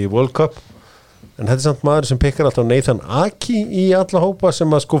í World Cup en þetta er samt maður sem pikkar alltaf Nathan Aki í alla hópa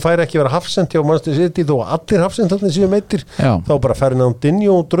sem að sko færi ekki vera hafsend hjá Manchester City þó að allir hafsendallir séu meittir þá bara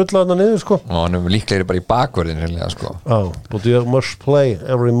Fernandinho og drulla hann niður sko og hann er líklegri bara í bakvörðin reyðlega sko but you must play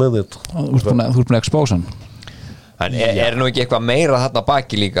every minute Þú ert búin að expose hann en er nú ekki eitthvað meira þarna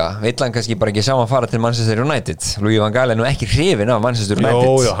baki líka vill hann kannski bara ekki sjá hann fara til Manchester United Louis van Gaal er nú ekki hrifinn af Manchester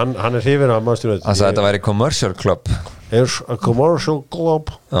United já, hann er hrifinn af Manchester United þannig að þetta væri commercial club There's a commercial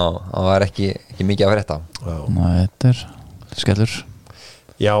club já, það var ekki mikið að frétta þetta er skellur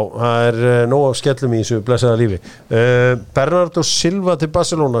já, það er nóg af skellum í þessu blessaða lífi Bernardo Silva til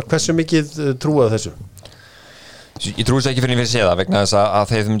Barcelona hversu mikið trúað þessu? Ég trúi þess ekki fyrir að sé það vegna þess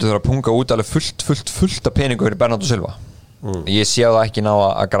að þeir myndu þurfa að punga út alveg fullt af peningu fyrir Bernardo Silva ég sé það ekki ná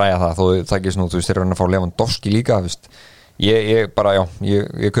að græja það þó það ekki svona, þú veist, þeir eru að fá Lewandowski líka ég bara, já,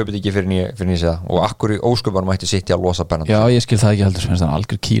 ég kaupi þetta ekki fyrir að sé það og akkur í ósköpunum mætti sitt í að losa Bernardo Já, ég skil það ekki heldur, finnst það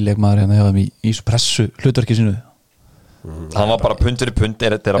algjör kýleikmaður hérna hjá þeim í pressu hlutverki sínu hann var bara pund fyrir pund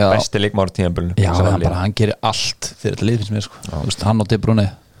er þetta besti leikmaður tímabilinu Já, hann gerir allt fyrir þetta lið finnst mér sko. Veist, hann og De Bruyne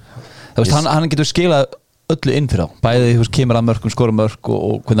hann getur skilað öllu inn fyrir á bæði kemur að mörkum, skora mörk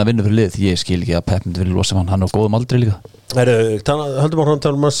og hvernig að vinna fyrir lið ég skil ekki að Pep myndi vilja losa hann á góðum aldri líka Höldum á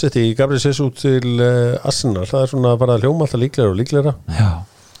hann Man City Gabriel Jesus til Arsenal það er svona bara hljóma alltaf líklegra og líklegra Já.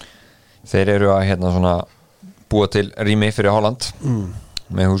 Þeir eru að svona búa til rými fyrir Holland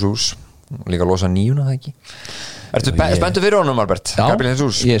með hús líka losa nýjuna það ekki Ertu spenntur fyrir honum, Albert? Já, Gabriel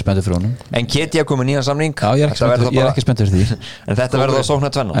Jesus? ég er spenntur fyrir honum. En Ketia komið nýjan samning? Já, ég er ekki spenntur fyrir því. En þetta verður að sókna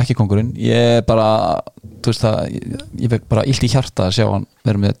tvenna? Ekki kóngurinn. Ég bara, þú veist það, ég veit bara illt í hjarta að sjá hann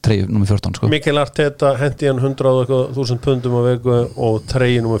vera með treyju nummer 14, sko. Mikkel Arteta hendi hann 100.000 pundum á viku og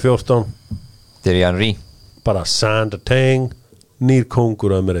treyju nummer 14. Thierry Henry. Bara Sander Teng, nýr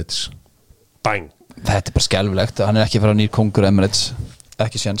kóngur Emirates. Bang. Þetta er bara skelfilegt. Hann er ekki að fara nýr kóngur Emirates.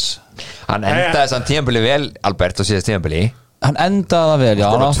 Ekki séns. Hann endaði samt tímabili vel, Albert, og síðast tímabili. Hann endaði það vel, já.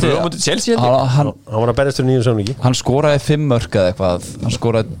 Hann átti 2 mútið Chelsea, hann var að berjast fyrir nýjum samningi. Hann skoraði 5 mörk eða eitthvað. Hann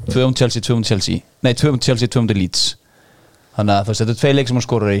skoraði 2 Chelsea, 2 Chelsea. Nei, 2 Chelsea, 2 Leeds. Þannig að þú veist, þetta er 2 leik sem hann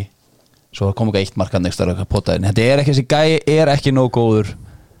skorar í. Svo kom ekki 1 mark hann ekstra að pota inn. Þetta er ekki, þessi gæi er ekki nóg góður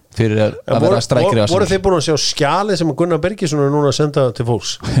fyrir að vera strækri á sig. Voru þið búin að sjá skjalið sem Gunnar Bergisson er núna að senda til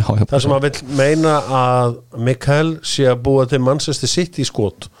fólks? Já, það sem hann vil meina að Mikkel sé að búa til Manchester City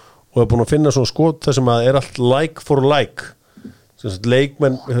skot og er búin að finna svona skot þar sem að er allt like for like,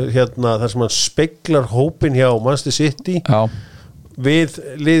 leikmenn hérna, þar sem hann speglar hópin hjá Manchester City já. Við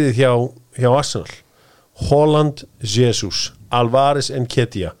liðið hjá Arsenal. Holland, Jesus, Alvarez en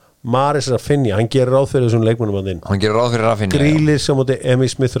Ketia, Maris Rafinha, hann gerir ráð fyrir þessum leikmennum að inn. Hann gerir ráð fyrir Rafinha. Grealish á móti Emil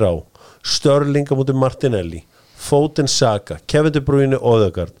Smith Rowe, Sterling á móti Martinelli, Foden Saka, Kevin De Bruyne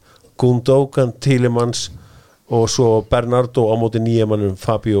Odegaard, Gundogan Tielemans og svo Bernardo á móti nýjamannum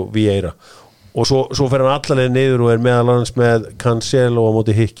Fabio Vieira. Og svo fer hann allalega niður og er meðal annars með Cancelo á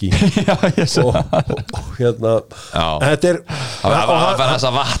móti Hickey. Já, ég sé og hérna þetta er það var þess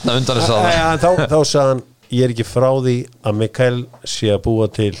að vatna undan þess að þá sagði hann, ég er ekki frá því að Mikkel sé að búa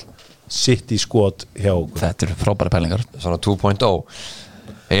til City skot hjá okkur. Þetta eru frábæri pælingar. Svona 2.0.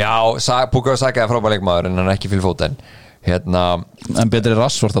 Já, Bukayo Saka er frábæri leikmaður en hann er ekki fyrir fótinn. Hérna en betri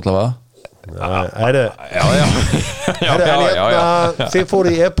Rashford allavega. Þið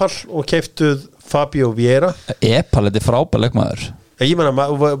fóru í Epal og keiftuð Fabio Vieira. Epal, þetta er frábæri leikmaður. Ég meina,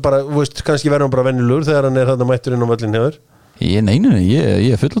 bara, veist, kannski verður hann bara venjulegur þegar hann er þarna mættur inn á völlin hefur. Ég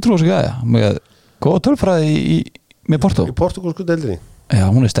er full að trúa sig að það með góða tölfræði með Porto. Í portugálsku deildinni. Já,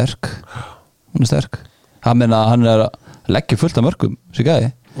 hún er sterk. Hann meina að hann er að leggja fullt af mörkum sig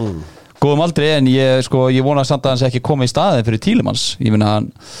að góðum aldrei, en ég vona samt að hann sé ekki koma í staðin fyrir Tielemans. Ég meina hann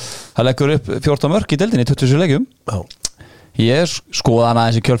leggur upp 14 mörk í deildinni í 27 leikjum. Ég skoða hann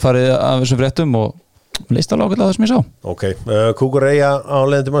aðeins í kjölfarið af þessum fréttum og leist alveg ágætlega það sem ég sá. Ok, Kukureya á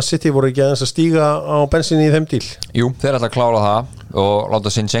leiðandi Man City voru ekki aðeins að stíga á bensinni í þeim díl? Jú, þeir ætla að klára það og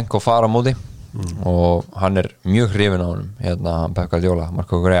láta Zinchenko fara á móti og hann er mjög hrifinn á honum hann Pep Guardiola,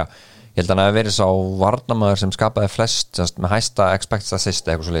 Marco Kukureya. Ég held að hann hefði verið sá varnamaður sem skapaði flest með hæsta expected assist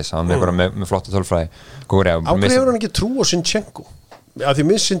eitthvað svo leys, hann var með flotta tölfræði Kukureya. Ákveð hefur hann ekki trú á Zinchenko? Af því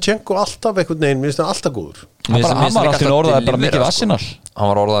minnst Zinchenko alltaf einhvern veginn, minnst hann alltaf góður. Hann var alltaf orðaði bara mikið Arsenal. Hann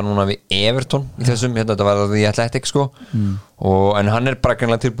var orðaði núna við Everton í þessum, þetta var því Athletic en hann er bara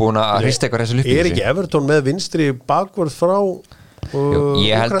greinlega tilbúin að hrista eitthvað þessu lupi. Er ekki Everton með vinstri bakvörð frá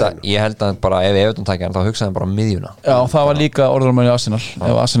ég held að bara ef Everton tækja hann þá hugsaði hann bara á miðjuna. Já, það var líka orðurum í Arsenal.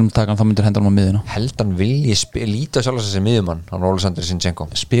 Ef Arsenal tækja hann þá myndir hendur hann á miðjuna. Held hann vilji líta sjálf þessi miðjumann, hann Alexander Zinchenko.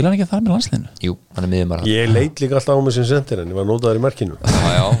 Spila hann ekki þar með landsliðinu? Jú, hann er miðjumann. Ég leit líka alltaf á mig sem sendir en ég var nótaður í markinu.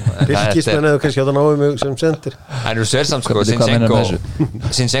 Fylkismenn eða kannski átt að náðu mig sem sendir. En þú sér samt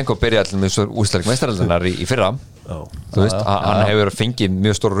Zinchenko byrjaði allir með úrslitaleik meistaraldarinnar í fyrra. Þú veist, hann hefur fengið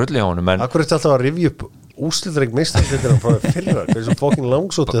mjög stóra rulli á honum. Akkur er alltaf að rifja upp úrslitaleik meistaraldarinnar frá fyrra, hversu fokkin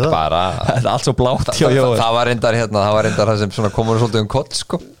langsótti það? Það er allt svo blátt hjá Jói. Það var reyndar það sem svona komur svolítið koll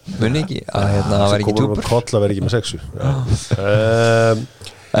sko, muni ekki að það var ekki djúpur. Koll að vera ekki með sexu.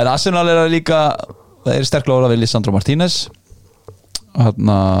 En Arsenal er líka, það er sterklega orða við Lisandro Martínez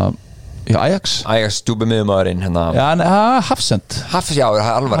Ajax djúpi miðjumaðurinn Hafsend já,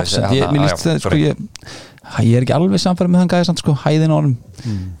 Alvarez ég er ekki alveg samfærið með þann gæði sko, hæðin á honum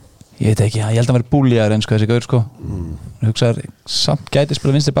ég veit ekki, ég held að vera búlíjar en sko þessi gaur sko hugsaður, samt gæti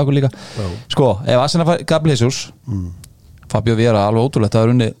spila vinstri bakur líka sko, ef Arsenal fær Gabriel Jesus Fabio Vieira, alveg ótrúlegt það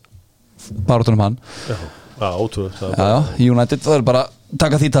er unni barátunum hann ótrúlegt United, það er bara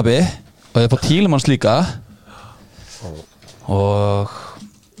taka því tabi og það er på Tielemans líka og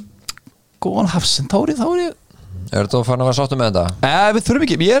góðan Hafsend, þá er ég Er þetta að fara að vera sáttum með þetta? Við þurfum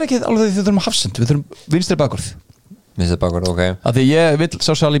ekki, ég er ekki alveg því við þurfum Hafsend, við þurfum vinstri bakvörð. Vinstri bakvörð, ok. Af því ég vil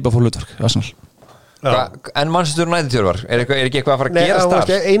sá Saliba fór hlutverk, Arsenal. En Manchester United tjörvar, er ekki eitthvað að fara að gerast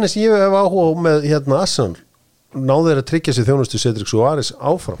þar? Eina sem ég hef áhuga með Arsenal náðu þeir að tryggja sér þjónustu Cedric Suárez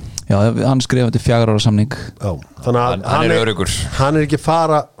áfram. Já, hann skrifaði 4 ára samning. Já, þannig að hann er öruggur. Hann er ekki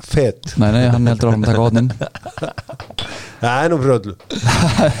fara fett. Nei, hann heldur áfram að taka hóðnin. Það er nú fyrir öllu.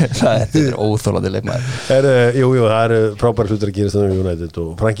 Þetta er óþólandi leikmaður. Jú, það eru frábæri hlutur að gera þannig í United og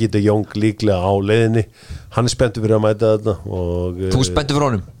Frankie de Jong líklega á leiðinni. Hann er spenntur fyrir að mæta þetta og Þú spenntur fyrir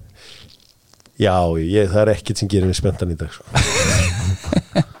honum? Já, það er ekkert sem gerir mig spenntan í dag sko.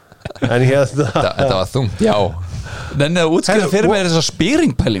 En Þetta var þungt, já. Nenni að útskýra fyrir mig þessa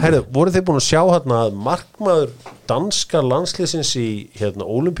spýringpælingu. Herðu, voru þið búin að sjá hérna að markmaður danska landsliðsins í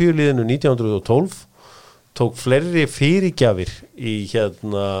Ólympíuliðinu 1912 tók fleiri fyrirgjafir í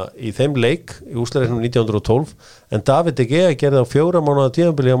þeim leik í úrslitaleiknum 1912 en David De Gea gerði á 4 mánaða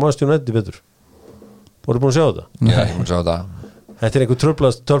tímabili á Manchester United betur. Voru búin að sjá þetta? Já, ég búin að sjá þetta. Þetta er einhver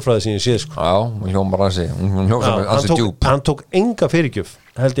tröflaðast tölfræði sem ég sé sko. Já, hún hljómar ansi djúp. Hann tók enga fyrirgjöf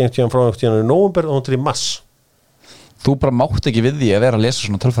held ég einhvern frá einhvern í nóvember og hún til í mars. Þú bara mátt ekki við því að vera að lesa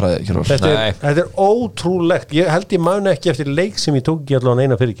svona tölfræði, Hjörvar. Þetta er ótrúlegt. Ég held ég muni ekki eftir leik sem ég tók ekki allavega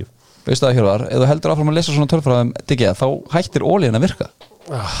eina fyrirgjöf. Veistu það, Hjörvar, ef þú heldur áfram að lesa svona tölfræði digga, þá hættir olían að virka.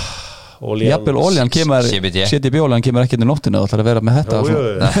 Jafnvel olían kemur CDB-olían kemur ekki inn í nóttinu og ætlar að vera með þetta.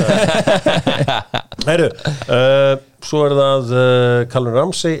 Heyrðu, svo er það Callum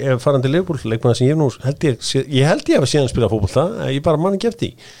Ramsey farin til Liverpool, leikmann sem ég nú ég held ég að síðan spila fótbolta, ég bara man ekki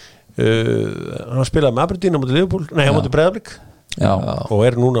eftir hann spilaði með Aberdeen á móti Liverpool, nei á móti Breiðablik og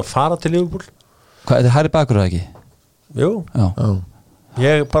er núna að fara til Liverpool. Hvað, er þetta Harry Bakur eða ekki? Jú.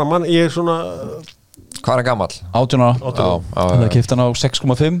 Ég bara man, ég er svona Hvað er gamall? 18 ára. Það er keypt hann á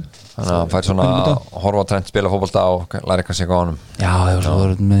 6,5. Þannig að fær svona að horfa á Trent spila fótbolta og læra eitthvað sig á honum. Já, svo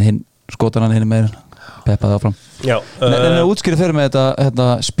voru með hinn skotan hann hinn meir peppaði áfram. Já. En að útskýra fyrir mig þetta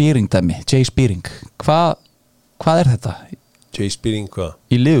Spearing dæmi, Jay Spearing. Hvað er þetta? Jay Spearing hvað?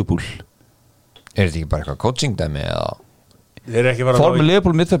 Í Liverpool. Er þetta ekki bara eitthvað coaching dæmi eða? Former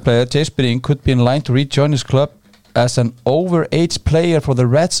Liverpool midfield player Jay Spearing could be in line to rejoin his club as an overage player for the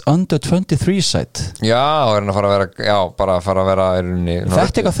Reds under 23 side. Já, og hann að fara að vera bara að fara að vera Þetta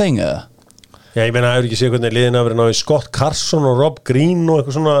eitthvað þeng eða? Já, ég meina að hefur ekki séð hvernig liðin að vera náðu Scott Carson og Rob Green og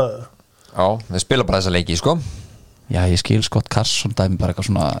eitthvað svona. Já, þeir spila bara þessa leiki, sko. Já, ég skil Scott Carson dæmi bara eitthvað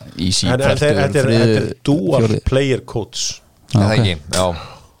svona easy. Þetta er dual player coach. Það ekki, já.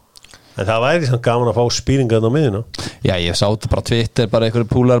 En það væri samt gaman að fá Spearingaðn á miðina. Já, ég sá þetta bara Twitter, bara einhverju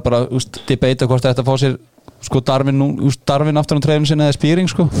púlar bara, debata hvort þetta fá sér sko Darwin aftur á treyfum sinni eða Spearing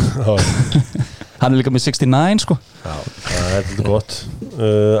sko. Hann er líka með 69 sko. Já, það er þetta gott.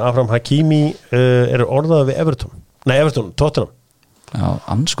 Abraham Hakimi er orðað við Everton, Tottenham. Já,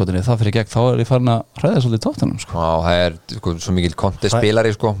 anskotinni, það fyrir gegn þá er ég farin að hræða svolítið Tottenham sko. Já, það er sko, svo mikil konti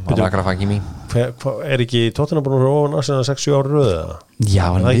spilari sko, Abraham Hakimi. Er ekki Tottenham búin að vera ofan að 6-7 ára röðu eða? Já,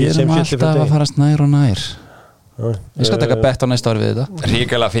 en við erum alltaf að farast nær og nær. Ég skal taka bett á næsta ári við þetta.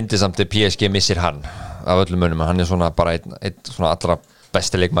 Ríkilega fyndið samt að PSG missir hann af öllum mönnum, hann er svona bara einn svona allra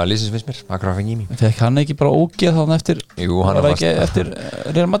besti leikmaður liðsins finnst mér, Akraf Hakimi. Fekk hann ekki bara ógeð þannig eftir? Jú, hann var ekki eftir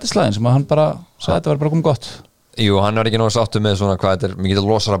Real Madrid slæðin sem að hann bara sagði að þetta var bara komið gott. Jú, hann var ekki náttúrulega sáttu með svona hvað þetta er mikið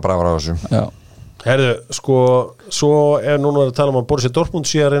losara bragur á þessu. Já. Herðu, sko, svo er núna að tala um að Borussia Dortmund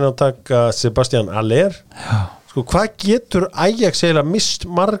sé að reyna að taka Sebastian Aller. Já. Sko, hvað getur Ajax eiginlega mist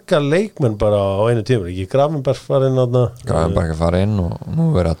marga leikmenn bara á einu tíma? Ekki Gravenberg farinn aðna? Gravenberg farinn og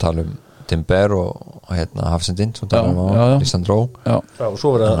nú verður að tala um Timber og Hafsendin sem tala um á Lisandro. Já, og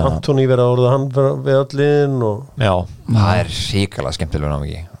svo verður að Antoni verður að orða hann við alliðin og... Já, það er ríkala skemmtilega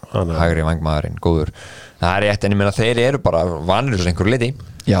námiki. Hægri vangmaðurinn, góður. Það er rétt, en ég meina þeir eru bara vanir þessu einhverju liti.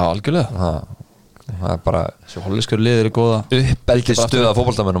 Já, algjörlega. Það er bara svo hollískur liðir er góða uppeldið stöða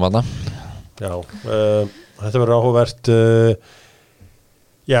fótboltamönnum þarna. Já, þetta verður áhugavert.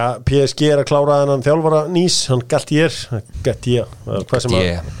 Já, PSG er að klára þennan þjálfara nýs, hann Galtier, hvað sem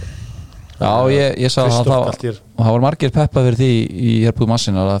að... Já, ég sá það og það var margir peppa fyrir því í Herbúð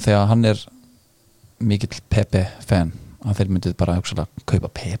Massina þegar hann er mikill Pepe-fan að þeir myndið bara að kaupa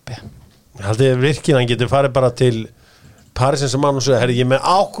Pepe. Haldið virkin, hann getur farið bara til Paris Saint-Germain og svo herri ég með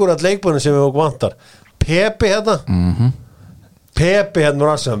ákvörðat leikbúinu sem við okkur vantar Pepe hérna Pepe hérna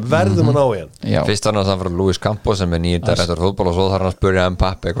úr Arsenal, verðum að ná í hann. Fyrst hann að frá Luis Campos sem er nýjur direktor fótboll og svo þarf hann að spyrja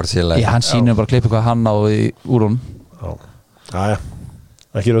Pepe hvort til. Já, hann sýnir bara klippu hvað hann náði úr hún. Já,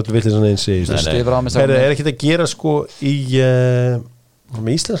 ekki röldu villi svona eins í er ekki að gera sko í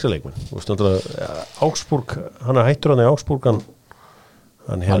með íslenska leikmenn Augsburg, hann er hættur hann í Augsburg hann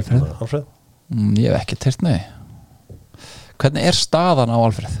Alfred ég hef ekki teirt nei. Hvernig er staðan á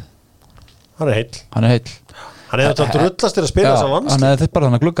Alfred? Hann er heill hann er þetta drullast að spila þess að landslið hann er þetta bara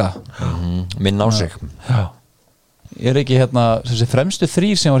þannig að glugga minna á sig. Já. ekki hérna þessi fremstu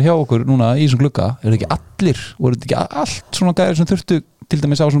þrír sem var hjá okkur núna í þessum glugga, ekki allir voru ekki allt svona gæðir sem þurftu til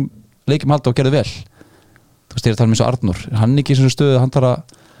dæmis á þessum leikjum halda og gerðu vel þú veist, ég er að tala eins og Arnór hann ekki í svona stöðu, hann þarf að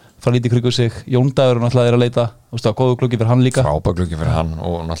fara lítið kringu sig, Jón Dagur náttúrulega að leita, þú veist, það var góðu gluggi fyrir hann líka frábær gluggi fyrir hann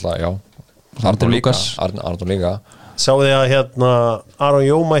og náttúrulega, já Arnór líka Sáðu þið að hérna Aron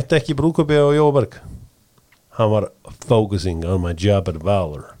Jó mætti ekki í brúðkaupi á Jóberg hann var focusing on my job at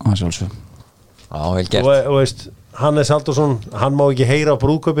Valor sjálfsög vel gert og veist, Hannes Halldórsson hann má ekki heyra á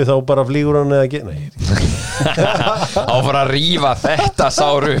brúðkaupi þá bara flýgur hann eða ekki á bara að rífa þetta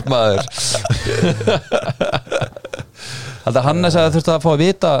sár upp maður Þetta Hannes að þurfti að fá að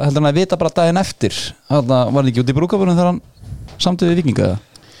vita heldur hann að vita bara daginn eftir hann var hann ekki út í brúðkaupunum þegar hann samtöði Víkinga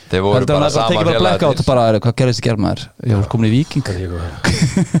þeir voru bara saman félagarnir hvað gerðist í germaður ég var komin í Víking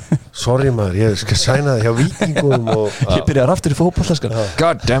sorry maður, ég skal sæna það hjá Víkingum og ég byrjaði aftur í fótbolta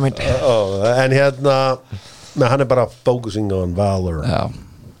god damn it en hérna hann bara focusing on Valor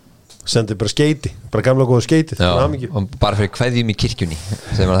sendi bara skeiti bara gamla góða skeiti bara fyrir kveðjum í kirkjunni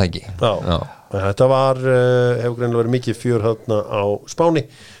sem var það ekki þetta var hefur greinilega verið mikið fjör hérna á Spáni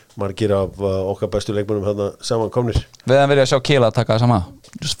margir af okkar bestu leikmönnum hérna samankomnir við hann verið að sjá Kela að taka það sama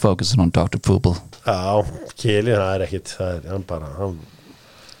just focusing on Dr. Football Keli, það er ekkit hann bara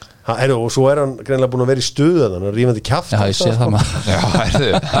og svo er hann greinilega búin að vera í stuðu hann er rífandi kjaft ég sé það maður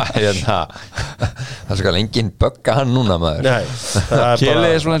það skal enginn bögga hann núna maður Keli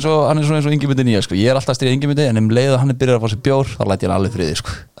er svona eins og Ingemyndi nýja ég er alltaf stríð Ingemyndi en leið að hann er byrjað að fá sér bjór þá læt ég hann alveg friði ég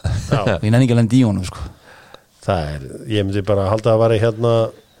nenni ekki að lendi í honum ég myndi bara halda að vera hérna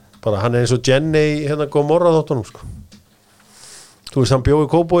bara hann er eins og Jenny hérna Gomorra þáttunum þú veist hann bjóði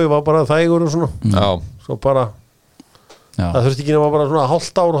Kópói var bara þægur og svona svo bara það þurfti ekki nema bara svona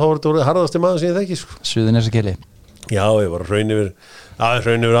hálft ár og þá var þetta harðasti maður sem ég þekki Suðin er svo Keli ég var hraun yfir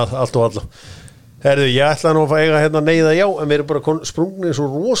allt og alla herðu, ég ætla nú að eiga hérna neyða en við erum bara sprungnið svo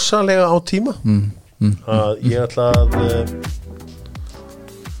rosalega á tíma að ég ætla að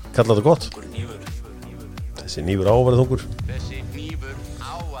kalla þetta gott þessi nýfur á að vera þungur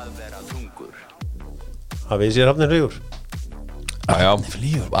hafið þið sér Hrafnir Flýgur Hrafnir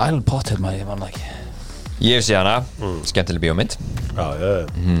Flýgur, Island Pothead maður, ég man það ekki ég hef séð hana, skemmtileg bíómynd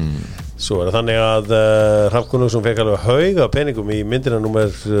svo er það þannig að Hrafn Gunnlaugsson fekk alveg hauga peningum í myndina nummer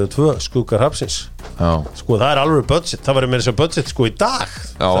 2 Skuggar Hrafnsins það er alveg budget, það var með þess að budget í dag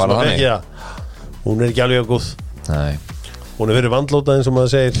var það þannig hún er ekki alveg góð hún er verið vandlótað eins og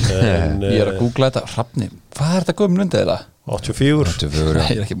maður segir ég er að googla þetta Hrafni, hvað er þetta gömul myndið eða? 84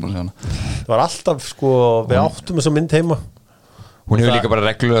 ég er ekki búin að sjá hana það var alltaf við áttum þessa mynd heima hún hefur líka bara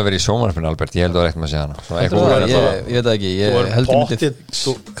reglulega verið í sjónvarpinu Albert, ég held að rekna með að segja hana ég veit það ekki, ég heldur myndið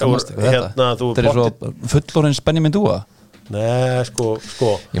þetta er svo fullorins Benjamin Dúa nei, sko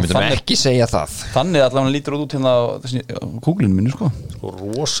ég myndi ekki segja það þannig allavega lítur út hérna á kúglinu minni sko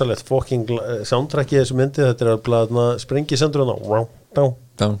rosalegt fucking soundtrack í þessu myndi þetta er alveg sprengisendur og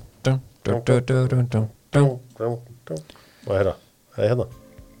það er hérna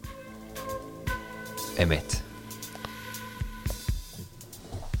einmitt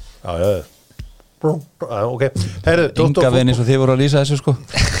ok Inga veginn eins og þið voru að lýsa þessu sko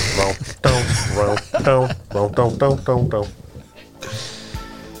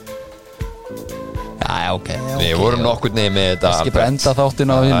ok við vorum nokkur nefn með þetta ekki bara enda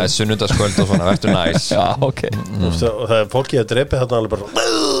þáttin á hinn það er sunnundaskvöld og svona, verður næs ok og það er fólkið að drepa þarna alveg bara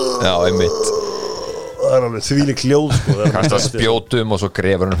einmitt það er alveg þvílík hljóð sko kasta spjótum og svo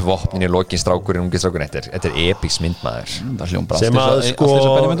grefur hann upp vopnin í lokin strákurinn þetta er epics myndmaður sem að sko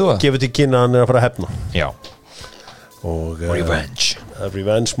gefur til kynna hann er að fara að hefna og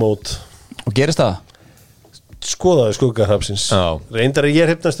revenge mode og gerist það? skoðaði Skuggar Hrafnsins reyndar að ég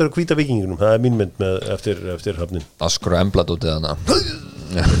er hefnast að hvíta vikingunum það er mín mynd eftir Hrafnin Askur og Embla dótið hana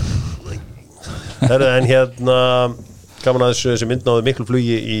en hérna gaman að þessi mynd náði miklu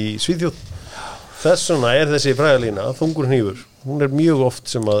flugi í Svíþjóð þess vegna er þessi fræðalína þungur hnífur, hún er mjög oft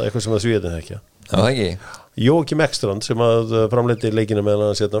sem að eitthvað sem að Svíðin þekkja það ekki Jókim Ekstrand sem að framleiti leikina með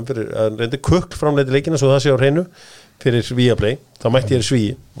hann setna hann reyndi Kukl framleiti leikina svo það sé á hreinu fyrir Viaplay, þá mætti ég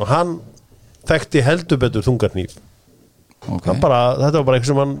Svíi og hann þekkti heldur betur þungarhníf þetta var bara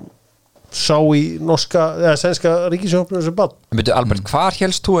eitthvað sem hann sá í norska eða sænska ríkisjónum sem bad Albert, hvar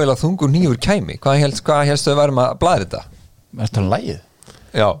helst þú eiginlega þungur hnífur kæmi? Hvað helst þau varum að blæða þetta? Er þetta lægið?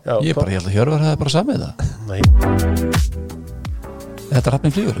 Já, ég bara held að Hjörvar hefði bara samið það nei þetta er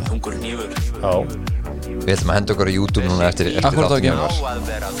Hrafnir Flýgur þungur hnífur við ætlum að henda okkur á YouTube núna eftir þáttum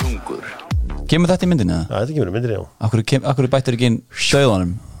kemur þetta í myndinni eða? þetta kemur í myndinni, já akkur bættir ekki inn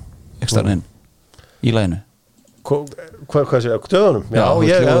döðanum eksterninn í læginu hvað sé, döðanum? já,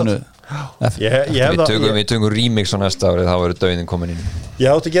 Við tökum remix á næsta ári, þá verður dauðin komin inn.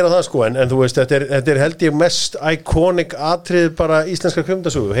 Ég átti að gera það sko, en þú veist, þetta er held ég mest iconic atrið bara íslenska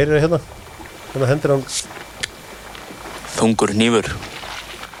kvikmyndasögu. Heyrir það hérna? Hérna hendur hann. Þungur hnífur.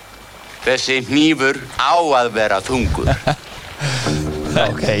 Þessi hnífur á að vera þungur.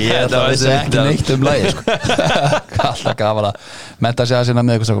 Ok, ég ætla að vissi ekki neitt lagi sko. Alltaf gaman að menta sig að sinna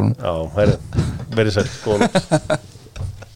með ykkur sakunum. Já, verið sæll, góða nótt.